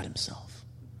essence of God himself.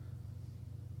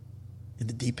 In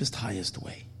the deepest, highest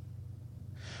way.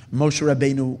 Moshe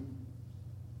Rabbeinu,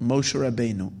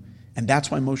 and that's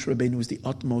why Moshe Rabbeinu is the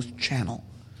utmost channel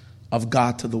of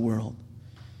God to the world.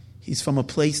 He's from a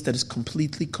place that is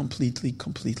completely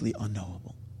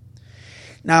unknowable.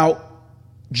 Now,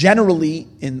 generally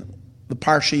in the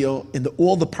Parsha,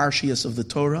 all the Parshias of the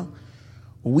Torah,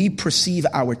 we perceive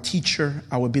our teacher,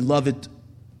 our beloved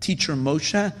teacher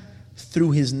Moshe,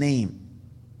 through his name.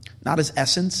 Not his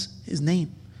essence, his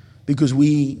name. Because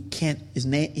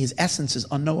his essence is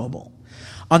unknowable.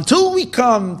 Until we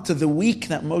come to the week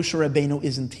that Moshe Rabbeinu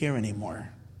isn't here anymore.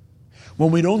 When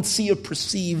we don't see a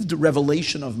perceived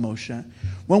revelation of Moshe,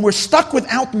 when we're stuck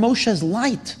without Moshe's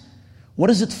light, what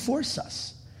does it force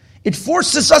us? It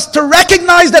forces us to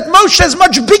recognize that Moshe is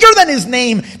much bigger than his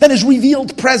name, than his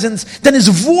revealed presence, than his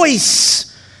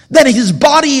voice, than his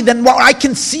body, than what I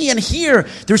can see and hear.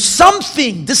 There's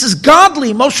something. This is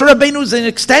godly. Moshe Rabbeinu is an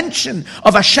extension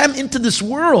of Hashem into this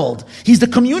world. He's the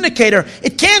communicator.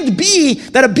 It can't be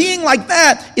that a being like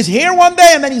that is here one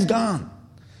day and then he's gone.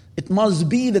 It must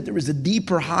be that there is a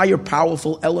deeper, higher,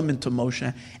 powerful element to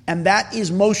Moshe, and that is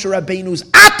Moshe Rabbeinu's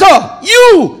Ata,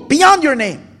 you, beyond your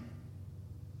name.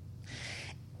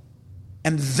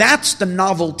 And that's the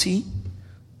novelty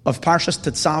of Parshas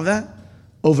Tetzaveh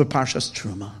over Parshas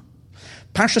Terumah.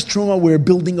 Parshas Terumah, we're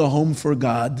building a home for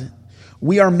God.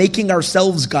 We are making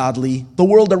ourselves godly, the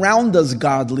world around us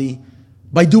godly,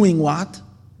 by doing what?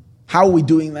 How are we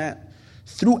doing that?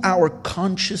 Through our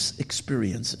conscious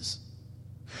experiences.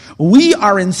 We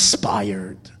are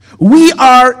inspired. We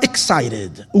are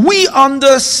excited. We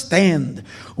understand.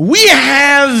 We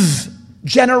have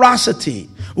generosity.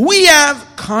 We have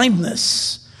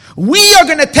kindness. We are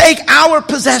going to take our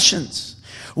possessions.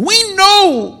 We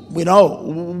know,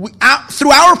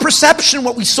 through our perception,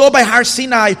 what we saw by Har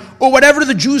Sinai, or whatever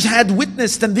the Jews had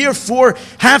witnessed, and therefore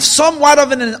have somewhat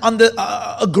of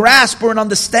a grasp or an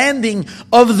understanding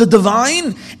of the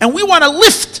divine, and we want to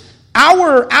lift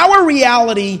our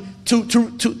reality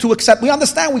to accept. We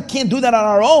understand we can't do that on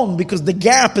our own because the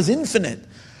gap is infinite.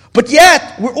 But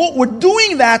yet, we're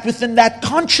doing that within that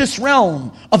conscious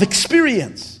realm of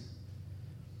experience.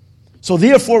 So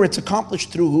therefore, it's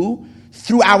accomplished through who?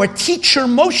 Through our teacher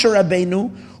Moshe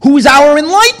Rabbeinu, who is our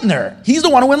enlightener. He's the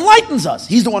one who enlightens us.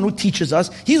 He's the one who teaches us.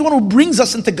 He's the one who brings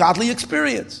us into godly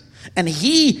experience. And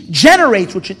he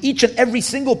generates each and every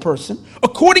single person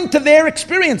according to their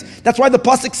experience. That's why the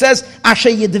pasuk says, Asher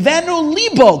yedvenu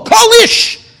libo,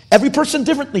 kolish. Every person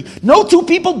differently. No two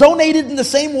people donated in the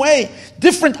same way.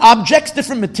 Different objects,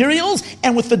 different materials,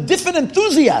 and with a different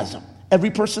enthusiasm.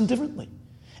 Every person differently.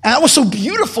 And that was so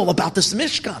beautiful about this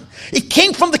Mishkan. It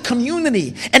came from the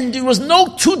community, and there was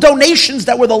no two donations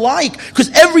that were alike,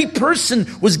 because every person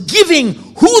was giving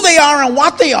who they are and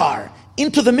what they are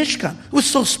into the Mishkan. It was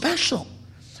so special.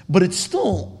 But it's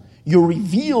still your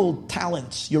revealed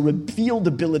talents, your revealed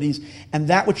abilities, and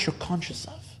that which you're conscious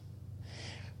of.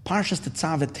 Parshas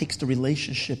Tetzaveh takes the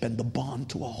relationship and the bond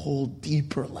to a whole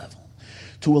deeper level,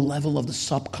 to a level of the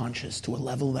subconscious, to a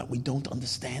level that we don't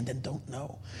understand and don't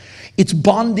know. It's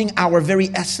bonding our very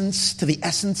essence to the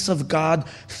essence of God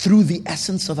through the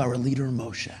essence of our leader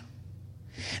Moshe.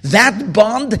 That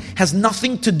bond has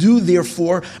nothing to do,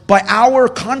 therefore, by our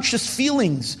conscious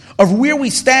feelings of where we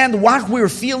stand, what we're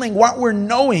feeling, what we're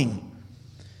knowing.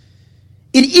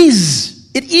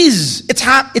 It's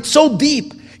so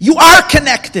deep. You are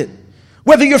connected.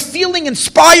 Whether you're feeling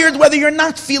inspired, whether you're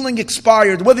not feeling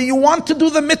inspired, whether you want to do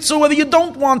the mitzvah, whether you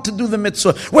don't want to do the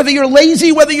mitzvah, whether you're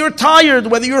lazy, whether you're tired,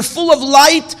 whether you're full of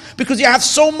light because you have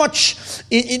so much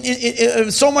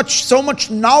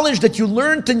knowledge that you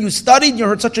learned and you studied, you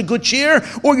heard such a good cheer,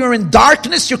 or you're in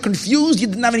darkness, you're confused, you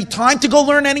didn't have any time to go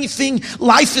learn anything,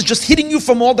 life is just hitting you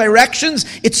from all directions,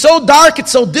 it's so dark,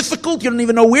 it's so difficult, you don't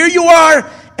even know where you are,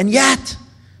 and yet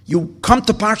you come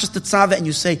to Parshas Tetzaveh and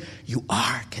you say, you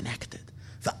are connected.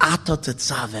 V'ata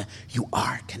tetzaveh, you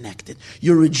are connected.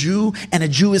 You're a Jew, and a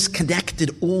Jew is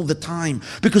connected all the time,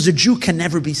 because a Jew can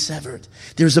never be severed.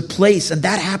 There's a place, and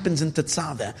that happens in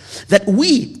tetzaveh, that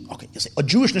you say, a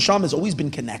Jewish neshama has always been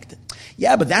connected.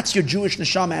 Yeah, but that's your Jewish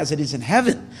neshama as it is in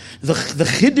heaven. The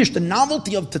chiddush, the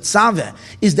novelty of tetzaveh,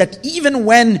 is that even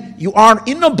when you are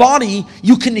in a body,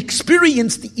 you can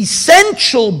experience the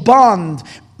essential bond,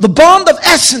 the bond of the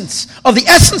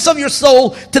essence of your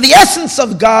soul to the essence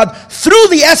of God through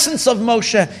the essence of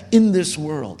Moshe in this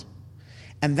world.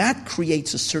 And that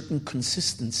creates a certain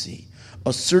consistency,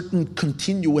 a certain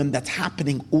continuum that's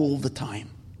happening all the time.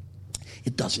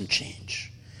 It doesn't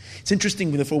change. It's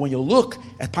interesting, therefore, when you look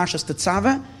at Parshas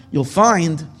Tetzaveh, you'll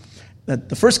find that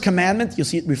the first commandment, you'll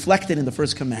see it reflected in the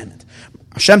first commandment.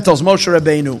 Hashem tells Moshe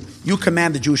Rabbeinu, you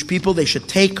command the Jewish people, they should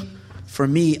take for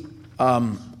me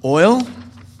oil,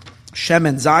 Shem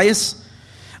and Zayis,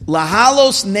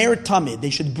 lahalos ner tamid. They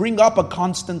should bring up a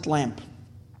constant lamp.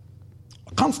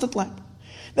 A constant lamp.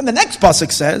 Then the next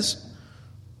pasuk says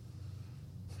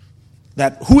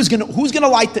that who's going to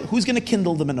light it? Who's going to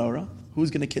kindle the menorah?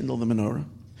 Who's going to kindle the menorah?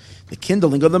 The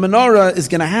kindling of the menorah is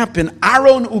going to happen.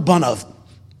 Aaron ubanav.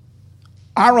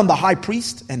 Aaron, the high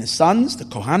priest, and his sons, the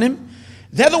Kohanim,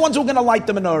 they're the ones who are going to light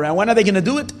the menorah. And when are they going to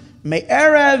do it?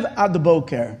 Me'erev ad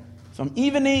boker, from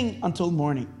evening until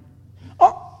morning.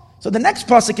 So the next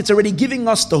pasuk, it's already giving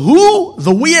us the who,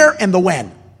 the where, and the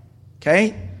when.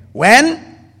 Okay? When?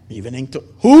 Evening to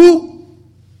who?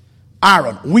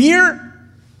 Aaron.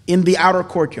 Where? In the outer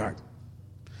courtyard.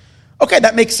 Okay,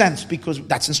 that makes sense because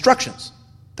that's instructions.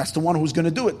 That's the one who's going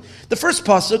to do it. The first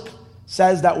pasuk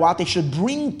says that what? They should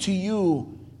bring to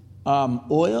you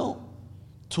oil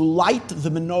to light the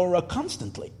menorah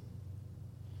constantly.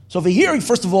 So over here,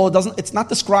 first of all, it's not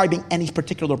describing any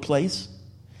particular place.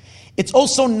 It's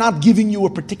also not giving you a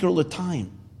particular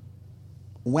time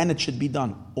when it should be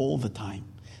done, all the time.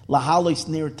 Lahalos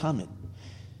ner tamid.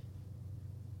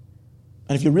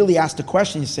 And if you really ask the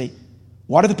question, you say,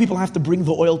 why do the people have to bring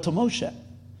the oil to Moshe?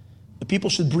 The people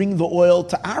should bring the oil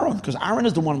to Aaron, because Aaron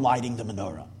is the one lighting the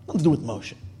menorah. Nothing to do with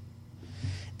Moshe.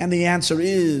 And the answer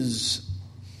is,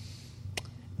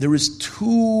 there is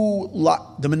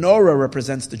the menorah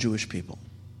represents the Jewish people.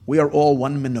 We are all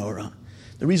one menorah.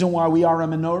 The reason why we are a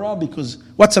menorah, because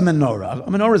what's a menorah? A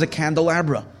menorah is a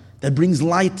candelabra that brings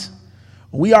light.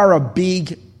 We are a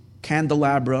big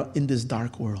candelabra in this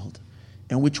dark world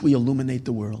in which we illuminate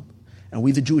the world. And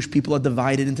we, the Jewish people, are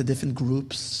divided into different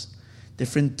groups,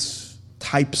 different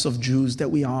types of Jews that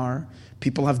we are.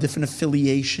 People have different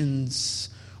affiliations,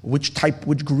 which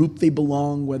group they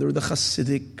belong, whether the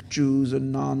Hasidic Jews or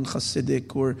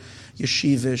non-Hasidic or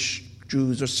Yeshivish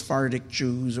Jews or Sephardic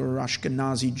Jews or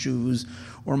Ashkenazi Jews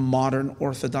or modern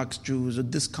Orthodox Jews or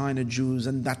this kind of Jews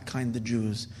and that kind of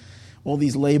Jews. All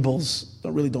these labels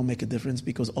really don't make a difference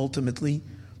because ultimately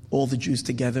all the Jews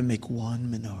together make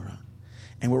one menorah.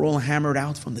 And we're all hammered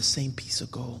out from the same piece of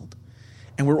gold.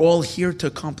 And we're all here to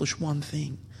accomplish one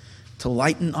thing, to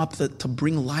lighten up, to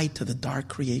bring light to the dark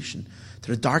creation,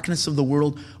 to the darkness of the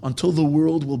world until the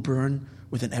world will burn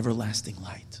with an everlasting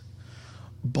light.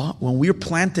 But when we're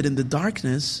planted in the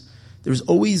darkness, there's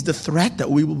always the threat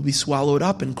that we will be swallowed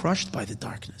up and crushed by the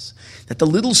darkness. That the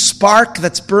little spark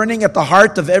that's burning at the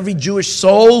heart of every Jewish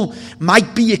soul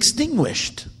might be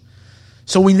extinguished.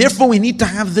 So therefore we need to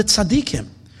have the tzaddikim.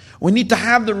 We need to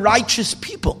have the righteous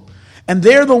people. And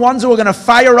they're the ones who are going to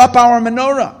fire up our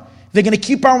menorah. They're going to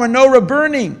keep our menorah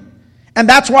burning. And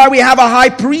that's why we have a high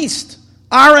priest,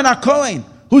 Aaron HaKohen,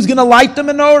 who's going to light the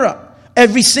menorah.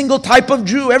 Every single type of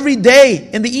Jew, every day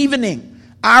in the evening,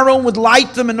 Aaron would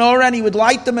light the menorah, and he would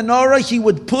light the menorah,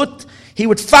 he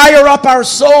would fire up our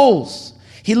souls.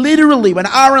 He literally, when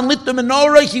Aaron lit the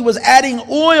menorah, he was adding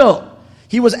oil.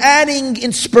 He was adding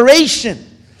inspiration.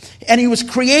 And he was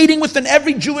creating within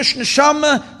every Jewish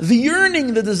neshama the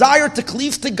yearning, the desire to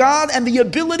cleave to God, and the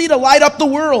ability to light up the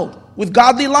world with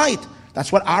godly light.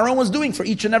 That's what Aaron was doing for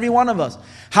each and every one of us.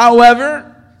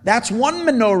 However, that's one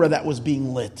menorah that was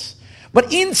being lit.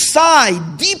 But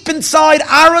inside, deep inside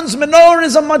Aaron's menorah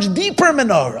is a much deeper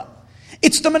menorah.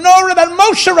 It's the menorah that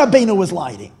Moshe Rabbeinu was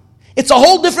lighting. It's a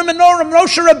whole different menorah.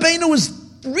 Moshe Rabbeinu was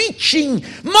reaching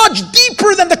much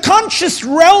deeper than the conscious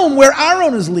realm where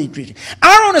Aaron is reaching.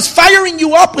 Aaron is firing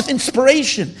you up with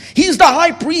inspiration. He's the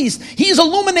high priest. He's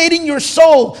illuminating your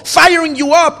soul, firing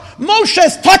you up. Moshe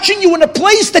is touching you in a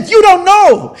place that you don't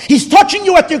know. He's touching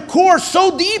you at your core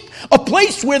so deep, a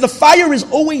place where the fire is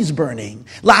always burning.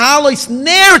 La'alois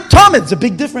ner tamid, it's a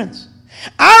big difference.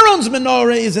 Aaron's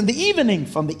menorah is in the evening,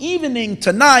 from the evening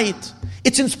to night.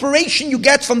 It's inspiration you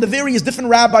get from the various different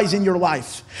rabbis in your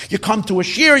life. You come to a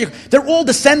shir, they're all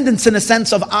descendants in a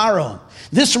sense of Aaron.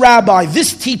 This rabbi,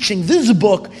 this teaching, this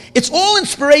book, it's all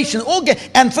inspiration.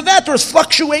 And for that there's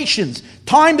fluctuations.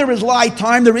 Time there is light,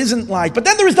 time there isn't light. But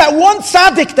then there is that one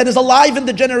tzaddik that is alive in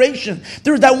the generation.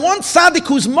 There is that one tzaddik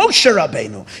who's Moshe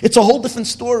Rabbeinu. It's a whole different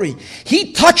story.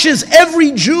 He touches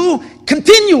every Jew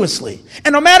continuously.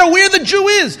 And no matter where the Jew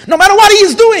is, no matter what he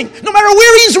is doing, no matter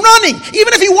where he's running,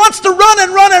 even if he wants to run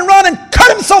and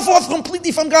cut himself off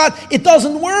completely from God, it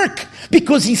doesn't work.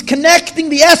 Because he's connecting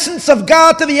the essence of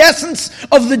God to the essence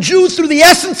of the Jew through the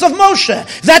essence of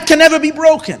Moshe. That can never be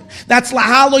broken. That's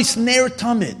lahalois ner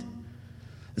tamid.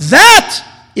 That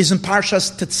is in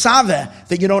Parshas Tetzaveh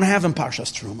that you don't have in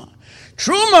Parshas Terumah.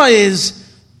 Terumah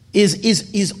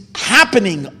is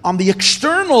happening on the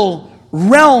external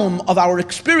realm of our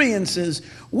experiences.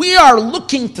 We are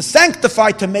looking to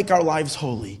sanctify, to make our lives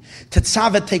holy.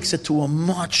 Tetzaveh takes it to a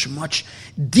much, much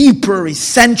deeper,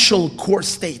 essential core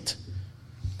state.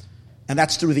 And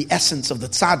that's through the essence of the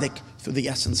tzaddik, through the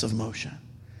essence of Moshe.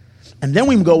 And then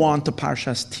we go on to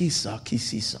Parshas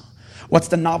Kisisa. What's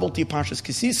the novelty of Parshas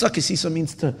Kisisa? Kisisa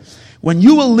means when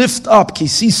you will lift up,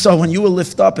 Kisisa, when you will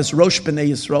lift up as Rosh B'nai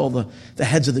Yisrael, the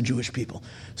heads of the Jewish people.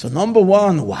 So number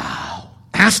one, wow.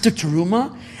 After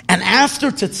Terumah and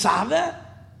after Tetzaveh,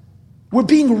 we're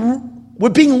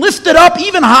being lifted up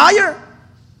even higher.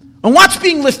 And what's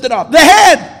being lifted up? The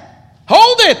head.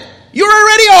 Hold it. You're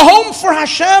already a home for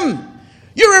Hashem.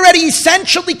 You're already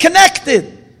essentially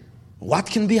connected. What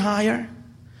can be higher?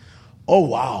 Oh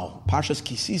wow, Parshas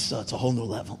Kisisa, it's a whole new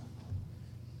level.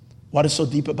 What is so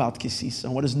deep about Kisisa?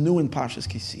 And what is new in Parshas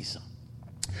Kisisa?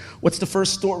 What's the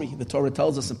first story the Torah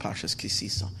tells us in Parshas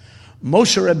Kisisa?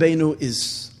 Moshe Rabbeinu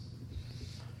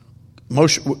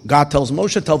God tells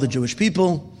Moshe, tell the Jewish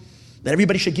people that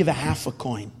everybody should give a half a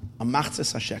coin, a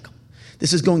machzes hashekel.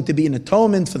 This is going to be an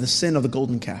atonement for the sin of the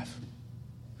golden calf.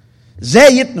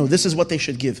 This is what they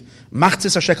should give.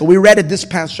 Machzis HaShekel. We read it this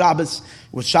past Shabbos. It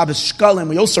was Shabbos Shkalim.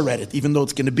 We also read it, even though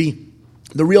it's going to be,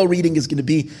 the real reading is going to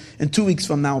be in 2 weeks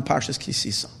from now in Parshas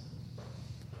Kisisa.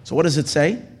 So what does it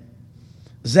say?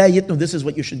 This is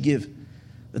what you should give.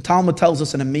 The Talmud tells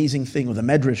us an amazing thing, or the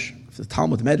Medrash. If the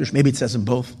Talmud, the Medrash, maybe it says in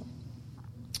both.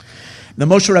 The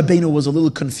Moshe Rabbeinu was a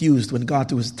little confused when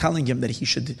God was telling him that he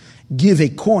should give a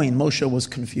coin. Moshe was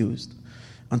confused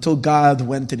until God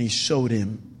went and he showed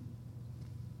him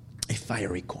a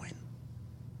fiery coin.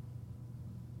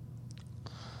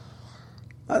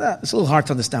 It's a little hard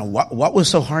to understand. What was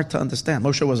so hard to understand?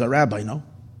 Moshe was a rabbi, no?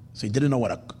 So he didn't know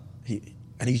what he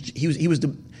was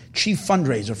the chief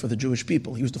fundraiser for the Jewish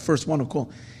people. He was the first one who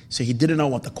called. So he didn't know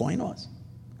what the coin was.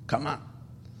 Come on.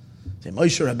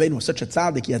 Moshe Rabbeinu was such a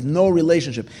tzaddik, he had no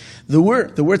relationship. The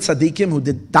word tzaddikim who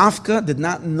did dafka did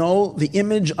not know the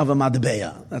image of a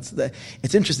matbeya.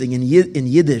 It's interesting in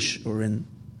Yiddish, or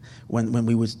when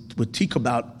we would speak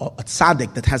about a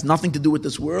tzaddik that has nothing to do with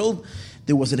this world,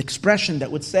 there was an expression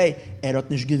that would say, hat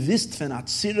nicht gewusst von a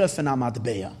tzira von a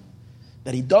matbeya.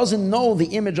 That he doesn't know the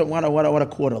image of what a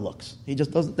quarter looks. He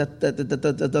just doesn't. That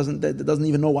doesn't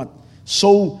even know what.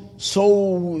 So he's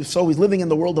living in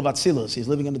the world of Atzilus. He's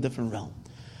living in a different realm.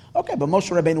 Okay, but Moshe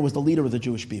Rabbeinu was the leader of the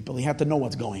Jewish people. He had to know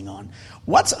what's going on.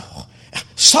 God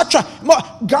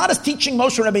is teaching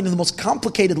Moshe Rabbeinu the most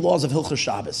complicated laws of Hilchos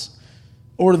Shabbos,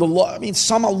 or the law. I mean,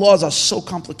 some laws are so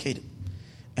complicated.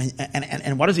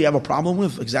 And what does he have a problem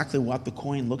with? Exactly what the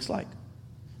coin looks like.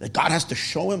 That God has to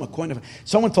show him a coin.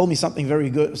 Someone told me something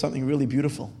very good, something really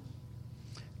beautiful.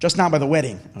 Just now by the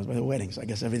wedding. I was by the wedding, so I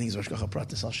guess everything's Rosh Hashanah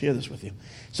Pratis. I'll share this with you.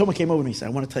 Someone came over to me and said,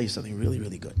 I want to tell you something really,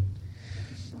 really good.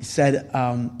 He said,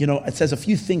 it says a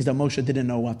few things that Moshe didn't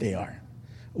know what they are.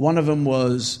 One of them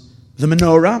was the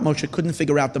menorah. Moshe couldn't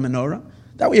figure out the menorah.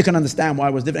 That way you can understand why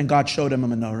it was different. And God showed him a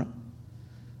menorah.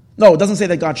 No, it doesn't say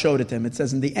that God showed it to him. It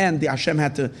says in the end, the Hashem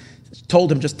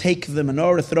told him, just take the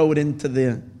menorah, throw it into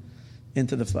the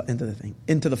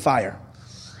fire.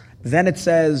 Then it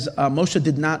says Moshe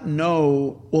did not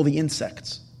know all the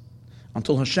insects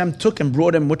until Hashem took and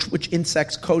brought him which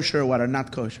insects kosher, what are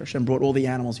not kosher. Hashem brought all the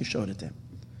animals. He showed it to him.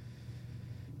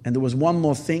 And there was one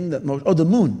more thing that the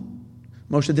moon.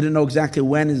 Moshe didn't know exactly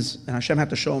when and Hashem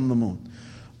had to show him the moon.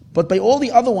 But by all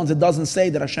the other ones, it doesn't say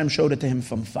that Hashem showed it to him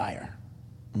from fire.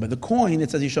 And by the coin,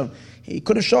 it says he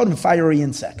could have showed him fiery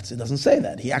insects. It doesn't say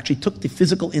that. He actually took the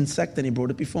physical insect and he brought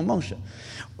it before Moshe.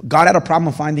 God had a problem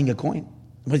of finding a coin.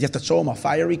 But you have to show him a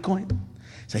fiery coin.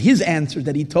 So his answer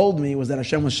that he told me was that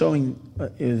Hashem was showing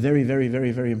a very, very,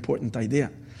 very, very important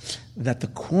idea. That the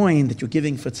coin that you're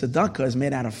giving for tzedakah is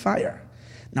made out of fire.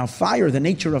 Now fire, the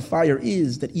nature of fire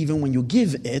is that even when you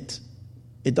give it,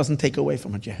 it doesn't take away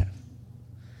from what you have.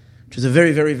 Which is a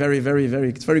very, very, very, very, very,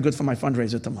 it's very good for my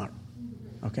fundraiser tomorrow.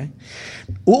 Okay?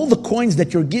 All the coins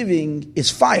that you're giving is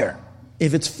fire.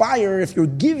 If it's fire, if you're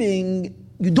giving,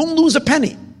 you don't lose a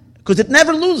penny. Because it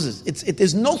never loses.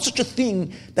 There's no such a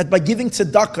thing that by giving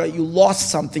tzedakah you lost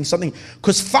something.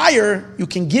 Because fire, you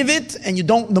can give it and you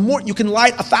can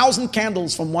light 1,000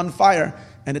 candles from one fire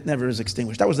and it never is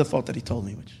extinguished. That was the thought that he told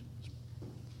me, which is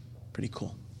pretty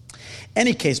cool.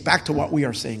 Any case, back to what we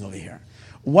are saying over here.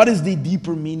 What is the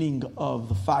deeper meaning of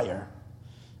the fire?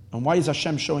 And why is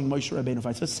Hashem showing Moshe Rabbeinu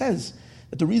fire? So it says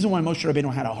that the reason why Moshe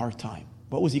Rabbeinu had a hard time,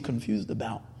 what was he confused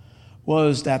about,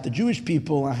 was that the Jewish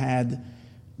people had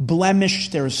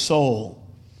blemished their soul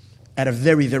at a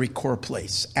very, very core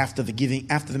place after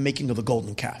the making of the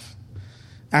golden calf.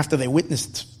 After they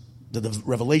witnessed the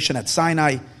revelation at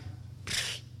Sinai,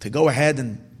 to go ahead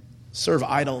and serve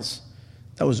idols,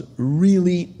 that was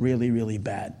really, really, really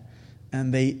bad.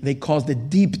 And they caused a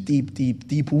deep, deep, deep,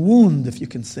 deep wound, if you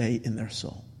can say, in their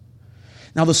soul.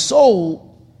 Now the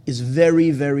soul is very,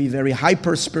 very, very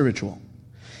hyper-spiritual.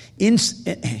 It's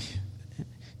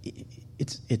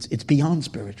beyond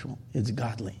spiritual. It's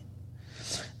godly.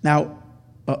 Now,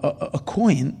 a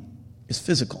coin is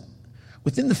physical.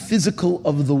 Within the physical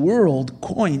of the world,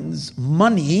 coins,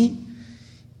 money,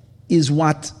 is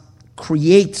what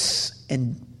creates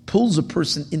and pulls a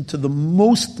person into the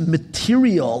most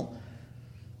material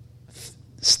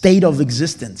state of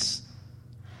existence.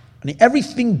 I mean,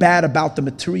 everything bad about the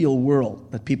material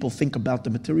world that people think about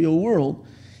the material world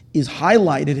is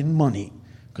highlighted in money.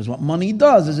 Because what money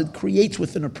does is it creates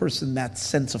within a person that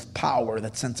sense of power,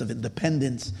 that sense of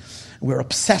independence. We're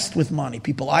obsessed with money.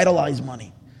 People idolize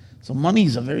money. So money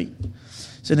is so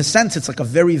in a sense, it's like a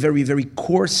very, very, very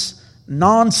coarse,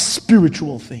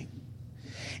 non-spiritual thing.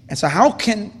 And so how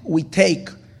can we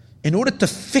in order to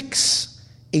fix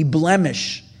a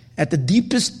blemish at the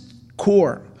deepest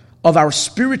core of our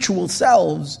spiritual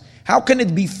selves, how can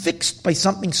it be fixed by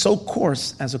something so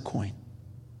coarse as a coin?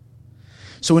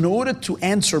 So in order to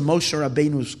answer Moshe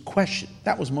Rabbeinu's question,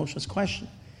 that was Moshe's question,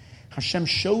 Hashem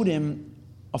showed him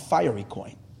a fiery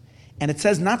coin. And it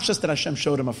says not just that Hashem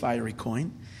showed him a fiery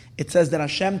coin, it says that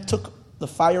Hashem took the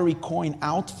fiery coin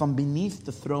out from beneath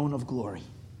the throne of glory.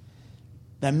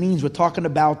 That means we're talking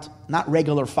about not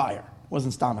regular fire. It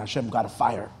wasn't Stam, Hashem got a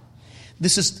fire.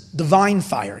 This is divine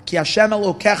fire. Ki Hashem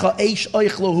Elokecha eish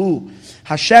oich lohu.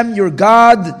 Hashem, your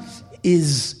God,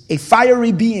 is a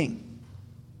fiery being.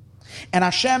 And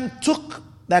Hashem took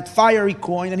that fiery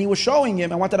coin and he was showing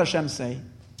him. And what did Hashem say?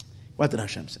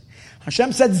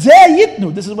 Hashem said, Zeh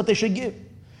yitnu. This is what they should give.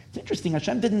 It's interesting.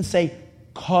 Hashem didn't say,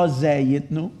 Kazeh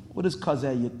yitnu. What does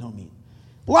Kazeh yitnu mean?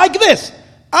 Like this.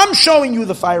 I'm showing you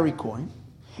the fiery coin.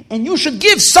 And you should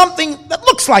give something that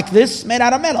looks like this, made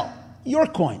out of metal. Your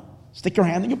coin. Stick your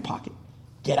hand in your pocket.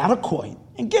 Get out a coin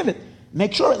and give it.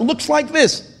 Make sure it looks like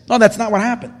this. No, that's not what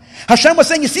happened. Hashem was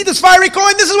saying, you see this fiery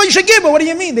coin? This is what you should give. But what do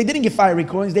you mean? They didn't give fiery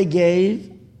coins. They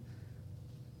gave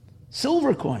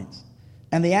silver coins.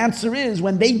 And the answer is,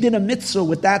 when they did a mitzvah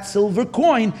with that silver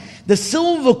coin, the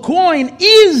silver coin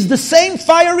is the same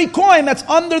fiery coin that's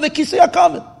under the Kisei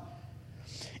HaKavod.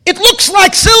 It looks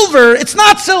like silver. It's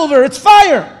not silver. It's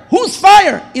fire. Who's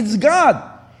fire? It's God.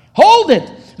 Hold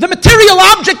it. The material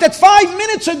object that 5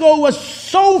 minutes ago was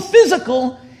so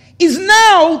physical is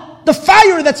now the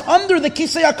fire that's under the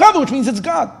Kisei HaKavod, which means it's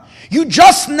God. You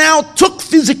just now took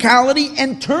physicality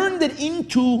and turned it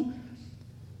into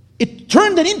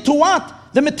what?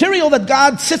 The material that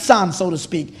God sits on, so to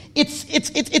speak. It's a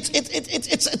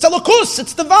lokus,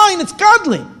 it's divine, it's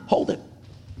godly. Hold it.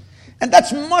 And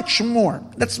that's much more.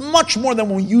 That's much more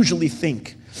than we usually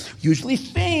think. Usually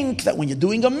think that when you're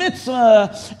doing a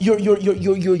mitzvah,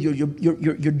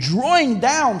 you're drawing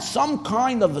down some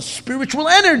kind of a spiritual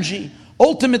energy.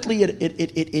 Ultimately,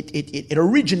 it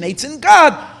originates in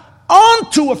God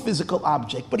onto a physical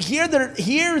object. But here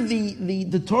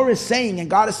the Torah is saying, and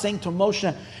God is saying to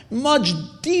Moshe, much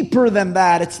deeper than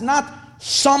that. It's not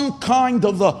some kind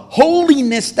of the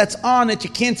holiness that's on it. You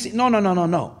can't see.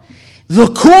 No. The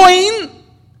coin,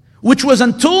 which was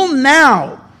until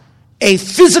now a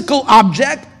physical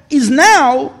object, is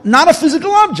now not a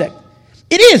physical object.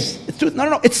 It is.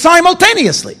 It's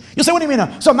simultaneously. You say, what do you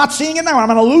mean? So I'm not seeing it now? I'm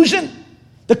an illusion?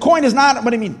 The coin is not,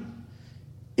 what do you mean?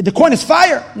 The coin is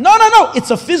fire. No.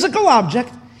 It's a physical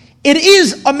object. It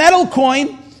is a metal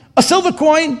coin, a silver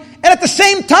coin, and at the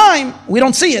same time, we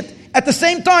don't see it. At the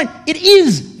same time, it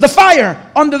is the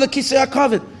fire under the Kisei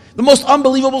HaKavod. The most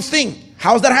unbelievable thing.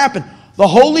 How does that happen? The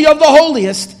Holy of the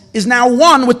Holiest is now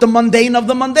one with the mundane of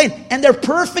the mundane. And they're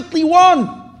perfectly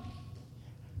one.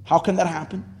 How can that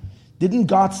happen? Didn't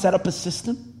God set up a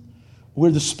system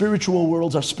where the spiritual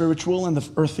worlds are spiritual and the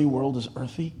earthly world is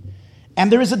earthy?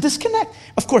 And there is a disconnect.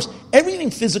 Of course,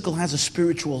 everything physical has a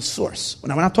spiritual source.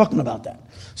 Now, we're not talking about that.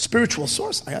 Spiritual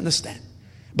source, I understand.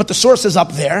 But the source is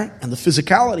up there, and the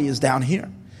physicality is down here.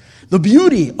 The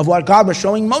beauty of what God was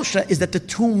showing Moshe is that the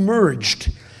two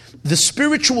merged. The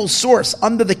spiritual source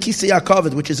under the Kisei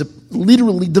HaKavod, which is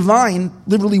literally divine,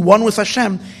 literally one with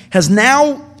Hashem, is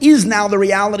now the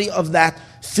reality of that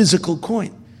physical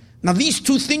coin. Now these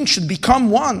two things should become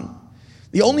one.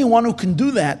 The only one who can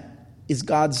do that is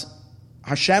God's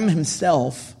Hashem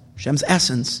himself, Hashem's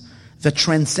essence, that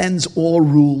transcends all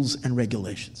rules and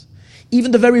regulations.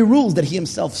 Even the very rules that he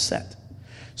himself set.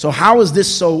 So how is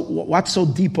this what's so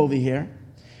deep over here?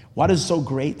 What is so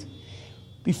great?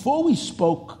 Before we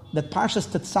spoke that Parshas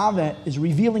Tetzaveh is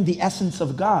revealing the essence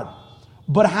of God.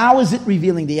 But how is it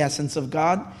revealing the essence of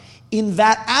God? In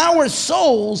that our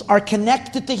souls are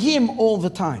connected to him all the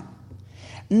time.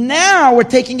 Now we're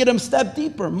taking it a step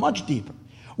deeper, much deeper.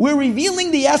 We're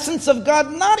revealing the essence of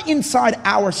God not inside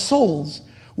our souls.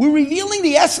 We're revealing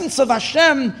the essence of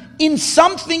Hashem in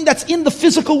something that's in the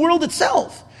physical world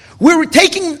itself. We're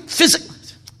taking physical.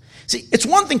 See, it's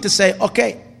one thing to say,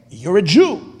 okay, you're a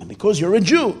Jew, and because you're a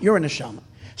Jew, you're a neshama.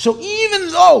 So even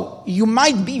though you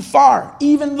might be far,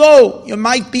 even though you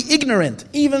might be ignorant,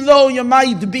 even though you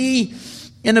might be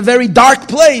in a very dark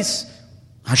place,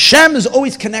 Hashem is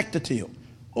always connected to you.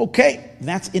 Okay,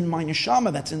 that's in my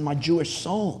neshama, that's in my Jewish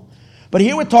soul. But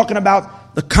here we're talking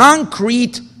about the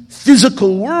concrete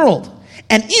physical world.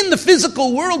 And in the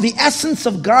physical world, the essence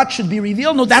of God should be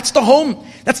revealed. No, that's the home.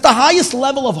 That's the highest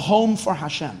level of home for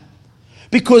Hashem.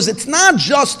 Because it's not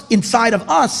just inside of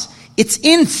us, it's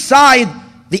inside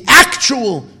the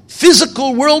actual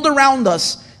physical world around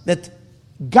us that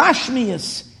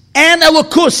Gashmius and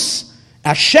Elokus,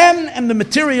 Hashem and the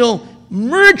material,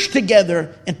 merge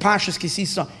together in Parshas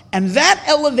Kisisa. And that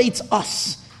elevates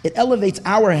us. It elevates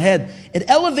our head. It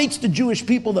elevates the Jewish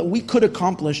people that we could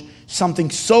accomplish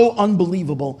something so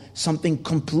unbelievable, something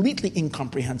completely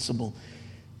incomprehensible.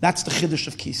 That's the Chiddush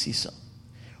of Kisisa.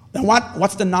 Then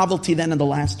what's the novelty then in the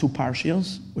last two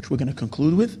Parshios, which we're going to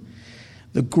conclude with?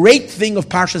 The great thing of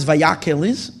Parshas Vayakel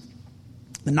is,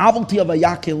 the novelty of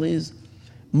Vayakel is,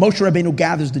 Moshe Rabbeinu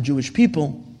gathers the Jewish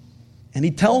people, and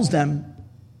he tells them,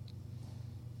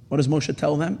 what does Moshe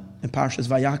tell them in Parshas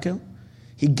Vayakel?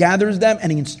 He gathers them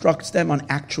and he instructs them on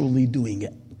actually doing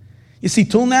it. You see,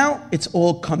 till now, it's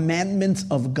all commandments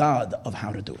of God of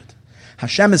how to do it.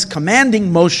 Hashem is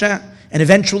commanding Moshe, and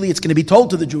eventually it's going to be told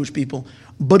to the Jewish people,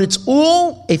 but it's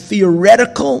all a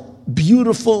theoretical,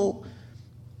 beautiful,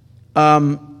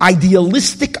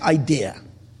 idealistic idea.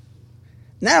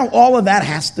 Now all of that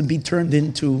has to be turned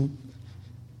into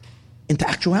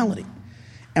actuality.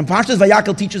 And Parshas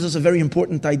Vayakel teaches us a very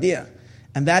important idea,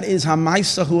 and that is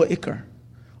Hamaisa Hua Ikar.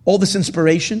 All this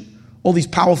inspiration, all these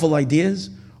powerful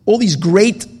ideas, all these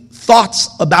great thoughts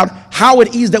about how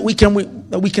it is that we can,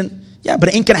 but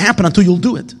it ain't going to happen until you'll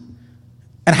do it.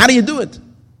 And how do you do it?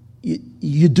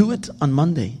 You do it on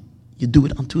Monday. You do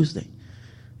it on Tuesday.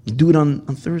 You do it on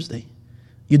Thursday.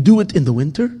 You do it in the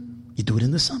winter. You do it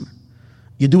in the summer.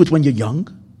 You do it when you're young.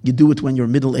 You do it when you're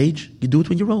middle age. You do it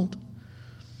when you're old.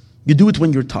 You do it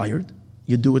when you're tired.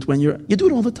 You do it you do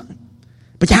it all the time.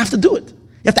 But you have to do it.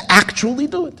 You have to actually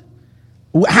do it.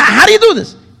 How do you do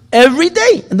this? Every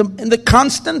day, in the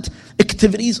constant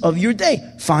activities of your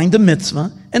day. Find a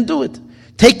mitzvah and do it.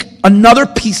 Take another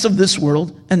piece of this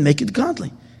world and make it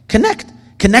godly. Connect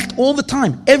all the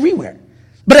time, everywhere.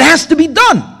 But it has to be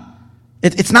done.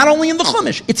 It's not only in the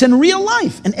Chumash, it's in real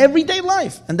life, in everyday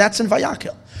life. And that's in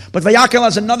Vayakel. But Vayakel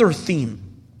has another theme.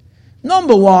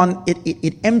 Number one,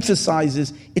 it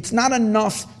emphasizes it's not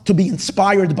enough to be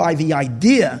inspired by the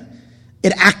idea.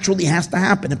 It actually has to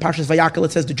happen. In Parshas Vayakel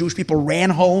it says the Jewish people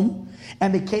ran home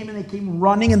and they came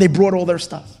running and they brought all their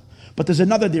stuff. But there's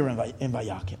another deer in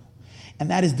Vayakel.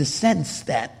 And that is the sense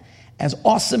that as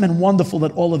awesome and wonderful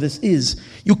that all of this is,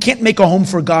 you can't make a home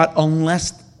for God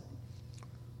unless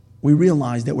we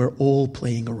realize that we're all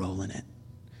playing a role in it.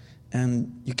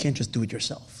 And you can't just do it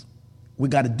yourself. We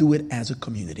got to do it as a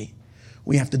community.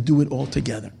 We have to do it all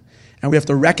together. And we have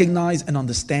to recognize and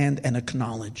understand and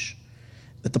acknowledge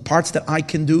that the parts that I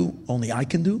can do, only I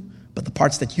can do, but the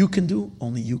parts that you can do,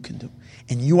 only you can do.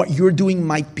 And what you're doing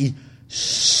might be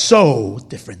so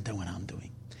different than what I'm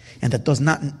doing. And that does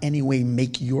not in any way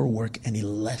make your work any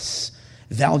less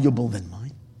valuable than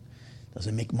mine.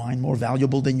 Doesn't make mine more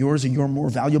valuable than yours or you're more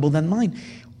valuable than mine.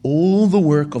 All the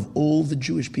work of all the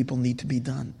Jewish people need to be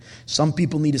done. Some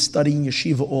people need to study in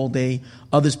yeshiva all day.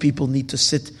 Others people need to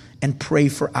sit and pray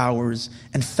for hours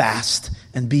and fast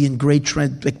and be in great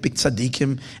trend, like big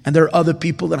tzaddikim. And there are other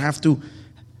people that have to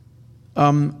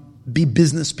be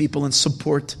business people and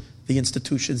support the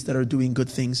institutions that are doing good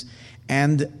things.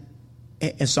 And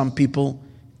some people,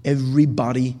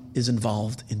 everybody is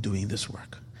involved in doing this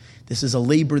work. This is a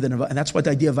labor that, and that's what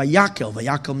the idea of vayakel.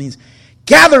 Vayakel means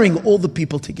gathering all the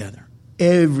people together,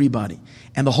 everybody.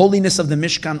 And the holiness of the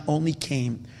Mishkan only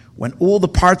came when all the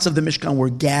parts of the Mishkan were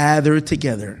gathered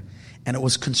together and it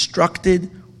was constructed,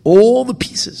 all the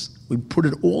pieces. We put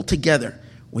it all together.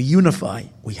 We unify.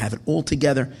 We have it all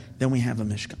together. Then we have a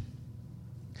Mishkan.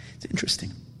 It's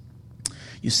interesting.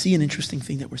 You see an interesting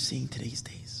thing that we're seeing these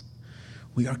days.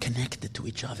 We are connected to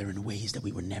each other in ways that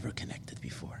we were never connected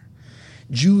before.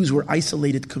 Jews were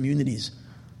isolated communities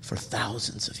for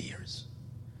thousands of years.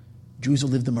 Jews who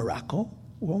lived in Morocco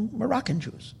were Moroccan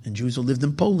Jews, and Jews who lived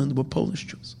in Poland were Polish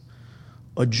Jews.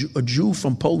 A Jew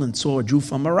from Poland saw a Jew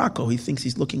from Morocco. He thinks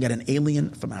he's looking at an alien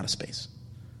from outer space.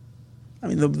 I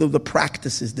mean, the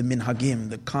practices, the minhagim,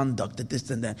 the conduct, the this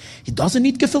and that. He doesn't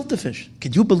eat gefilte fish.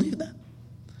 Could you believe that?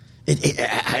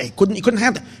 He couldn't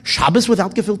have that. Shabbos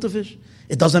without gefilte fish.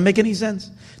 It doesn't make any sense.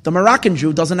 The Moroccan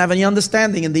Jew doesn't have any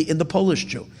understanding in the Polish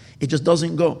Jew. It just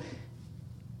doesn't go.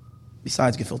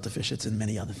 Besides gefilte fish, it's in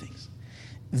many other things.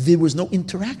 There was no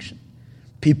interaction.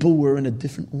 People were in a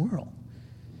different world.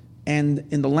 And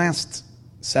in the last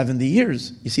 70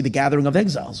 years, you see the gathering of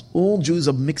exiles. All Jews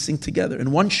are mixing together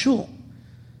in one shul.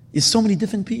 There's so many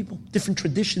different people, different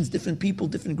traditions, different people,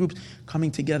 different groups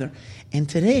coming together. And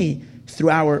today, through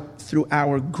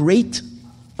our great,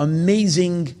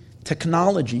 amazing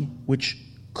technology, which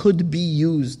could be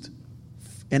used,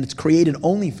 and it's created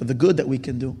only for the good that we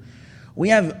can do, we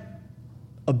have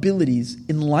abilities,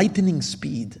 enlightening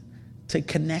speed, to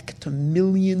connect to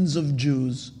millions of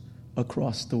Jews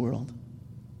across the world.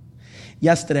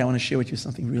 Yesterday, I want to share with you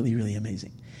something really, really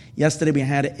amazing. Yesterday, we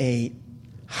had a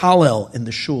Hallel in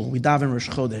the shul. We daven Rosh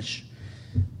Chodesh.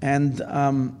 And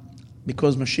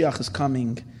because Mashiach is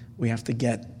coming, we have to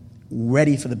get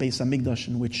ready for the Beis HaMikdash,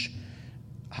 in which,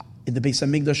 in the Beis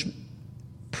HaMikdash,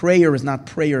 prayer is not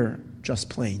prayer just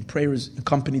plain. Prayer is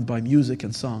accompanied by music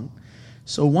and song.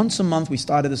 So once a month, we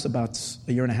started this about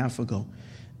a year and a half ago.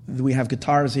 We have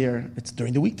guitars here. It's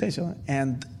during the weekdays,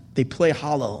 and they play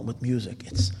Hallel with music.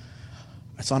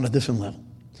 It's on a different level.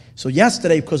 So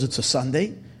yesterday, because it's a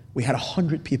Sunday, we had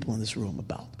 100 people in this room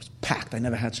about. It was packed. I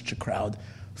never had such a crowd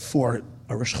for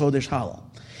a Rosh Chodesh Hallel.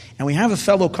 And we have a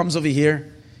fellow comes over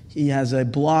here. He has a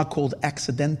blog called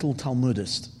Accidental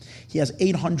Talmudist. He has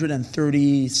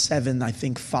 837, I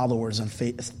think, followers on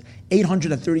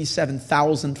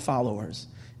 837,000 followers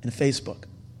in Facebook.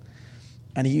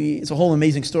 And it's a whole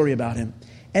amazing story about him.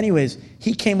 Anyways,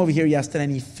 he came over here yesterday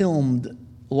and he filmed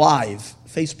live,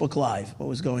 Facebook Live, what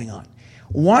was going on.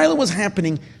 While it was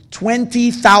happening,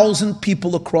 20,000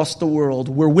 people across the world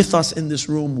were with us in this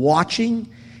room watching,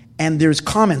 and there's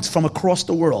comments from across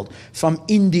the world, from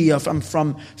India, from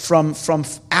what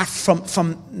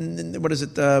is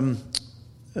it,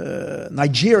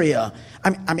 Nigeria. I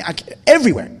mean,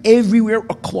 everywhere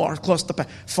across the,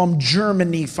 from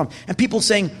Germany, and people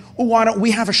saying, "Oh, why don't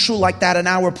we have a shul like that in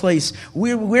our place?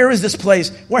 Where is this place?"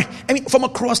 From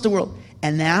across the world.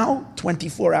 And now,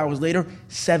 24 hours later,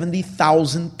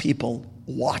 70,000 people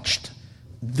watched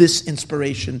this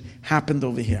inspiration happened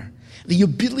over here. The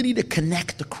ability to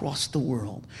connect across the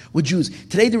world with Jews.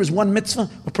 Today there is one mitzvah.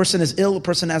 A person is ill. A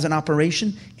person has an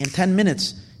operation. In 10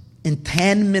 minutes,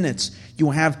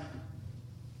 you have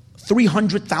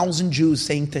 300,000 Jews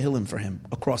saying Tehillim for him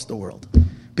across the world.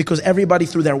 Because everybody,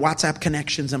 through their WhatsApp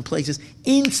connections and places,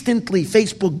 instantly,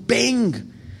 Facebook, bang.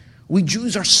 We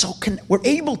Jews are we're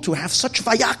able to have such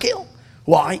vayakel.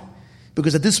 Why?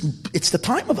 Because it's the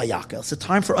time of vayakel. It's the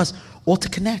time for us all to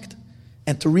connect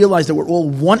and to realize that we're all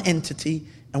one entity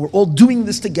and we're all doing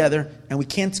this together, and we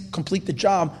can't complete the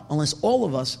job unless all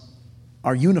of us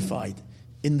are unified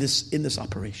in this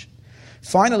operation.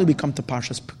 Finally, we come to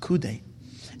Parshas Pekudei.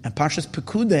 And Parshas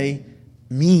Pekudei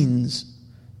means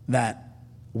that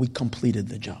we completed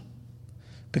the job.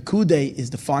 Pekudei is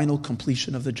the final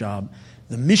completion of the job.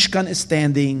 The Mishkan is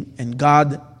standing, and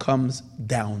God comes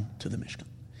down to the Mishkan.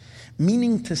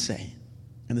 Meaning to say,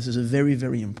 and this is a very,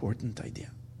 very important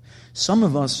idea, some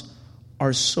of us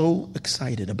are so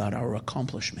excited about our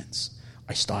accomplishments.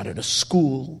 I started a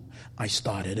school, I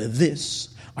started a this,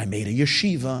 I made a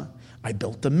yeshiva, I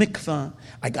built a mikveh.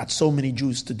 I got so many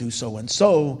Jews to do so and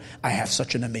so. I have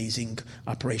such an amazing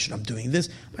operation. I'm doing this.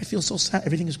 I feel so sad.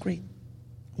 Everything is great.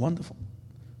 Wonderful.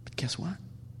 But guess what?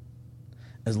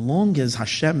 As long as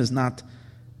Hashem is not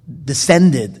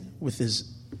descended with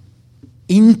his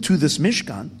into this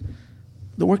Mishkan,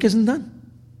 the work isn't done.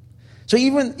 So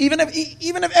even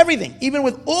if everything, even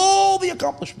with all the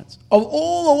accomplishments of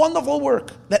all the wonderful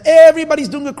work that everybody's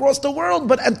doing across the world,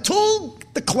 but until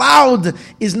the cloud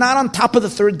is not on top of the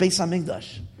third Beis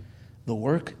HaMikdash, the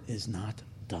work is not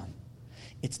done.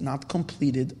 It's not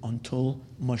completed until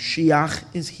Mashiach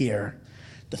is here.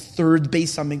 The third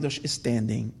Beis HaMikdash is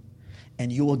standing,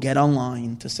 and you will get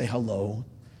online to say hello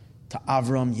to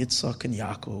Avram, Yitzchak, and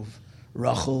Yaakov,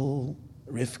 Rachel,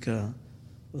 Rivka,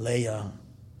 Leah,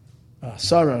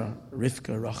 Sarah,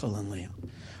 Rivka, Rachel, and Leah.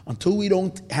 Until we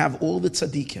don't have all the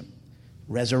tzaddikim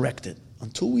resurrected,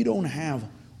 until we don't have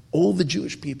all the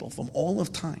Jewish people from all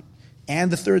of time,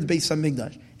 and the third Beis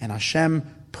HaMikdash, and Hashem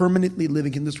permanently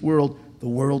living in this world, the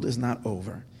world is not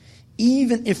over.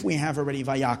 Even if we have already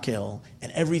Vayakel,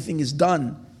 and everything is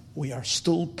done, we are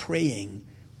still praying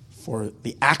for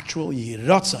the actual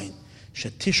Yiratzon,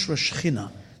 Shetishra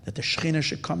Shechina, that the Shechina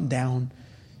should come down,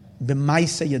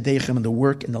 b'maaseh yadeichem, in the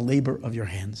work and the labor of your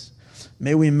hands.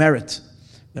 May we merit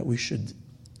that we should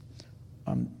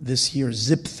this year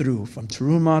zip through from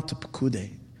Terumah to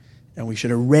Pekudei, and we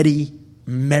should already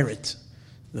merit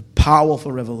the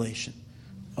powerful revelation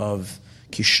of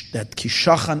that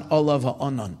Kishachan Olav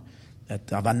Ha'anan, that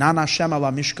Avanan Hashem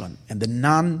ala Mishkan, and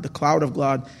the cloud of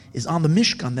God, is on the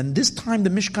Mishkan. Then this time the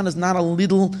Mishkan is not a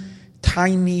little,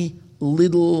 tiny,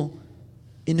 little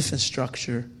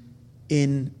infrastructure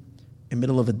in the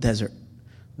middle of a desert.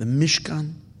 The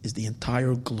Mishkan is the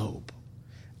entire globe.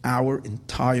 Our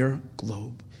entire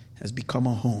globe has become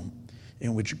a home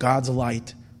in which God's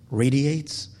light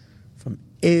radiates from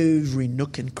every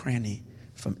nook and cranny,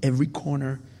 from every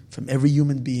corner, from every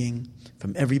human being,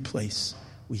 from every place.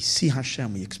 We see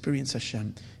Hashem, we experience Hashem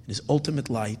in His ultimate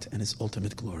light and His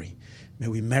ultimate glory. May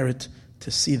we merit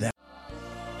to see that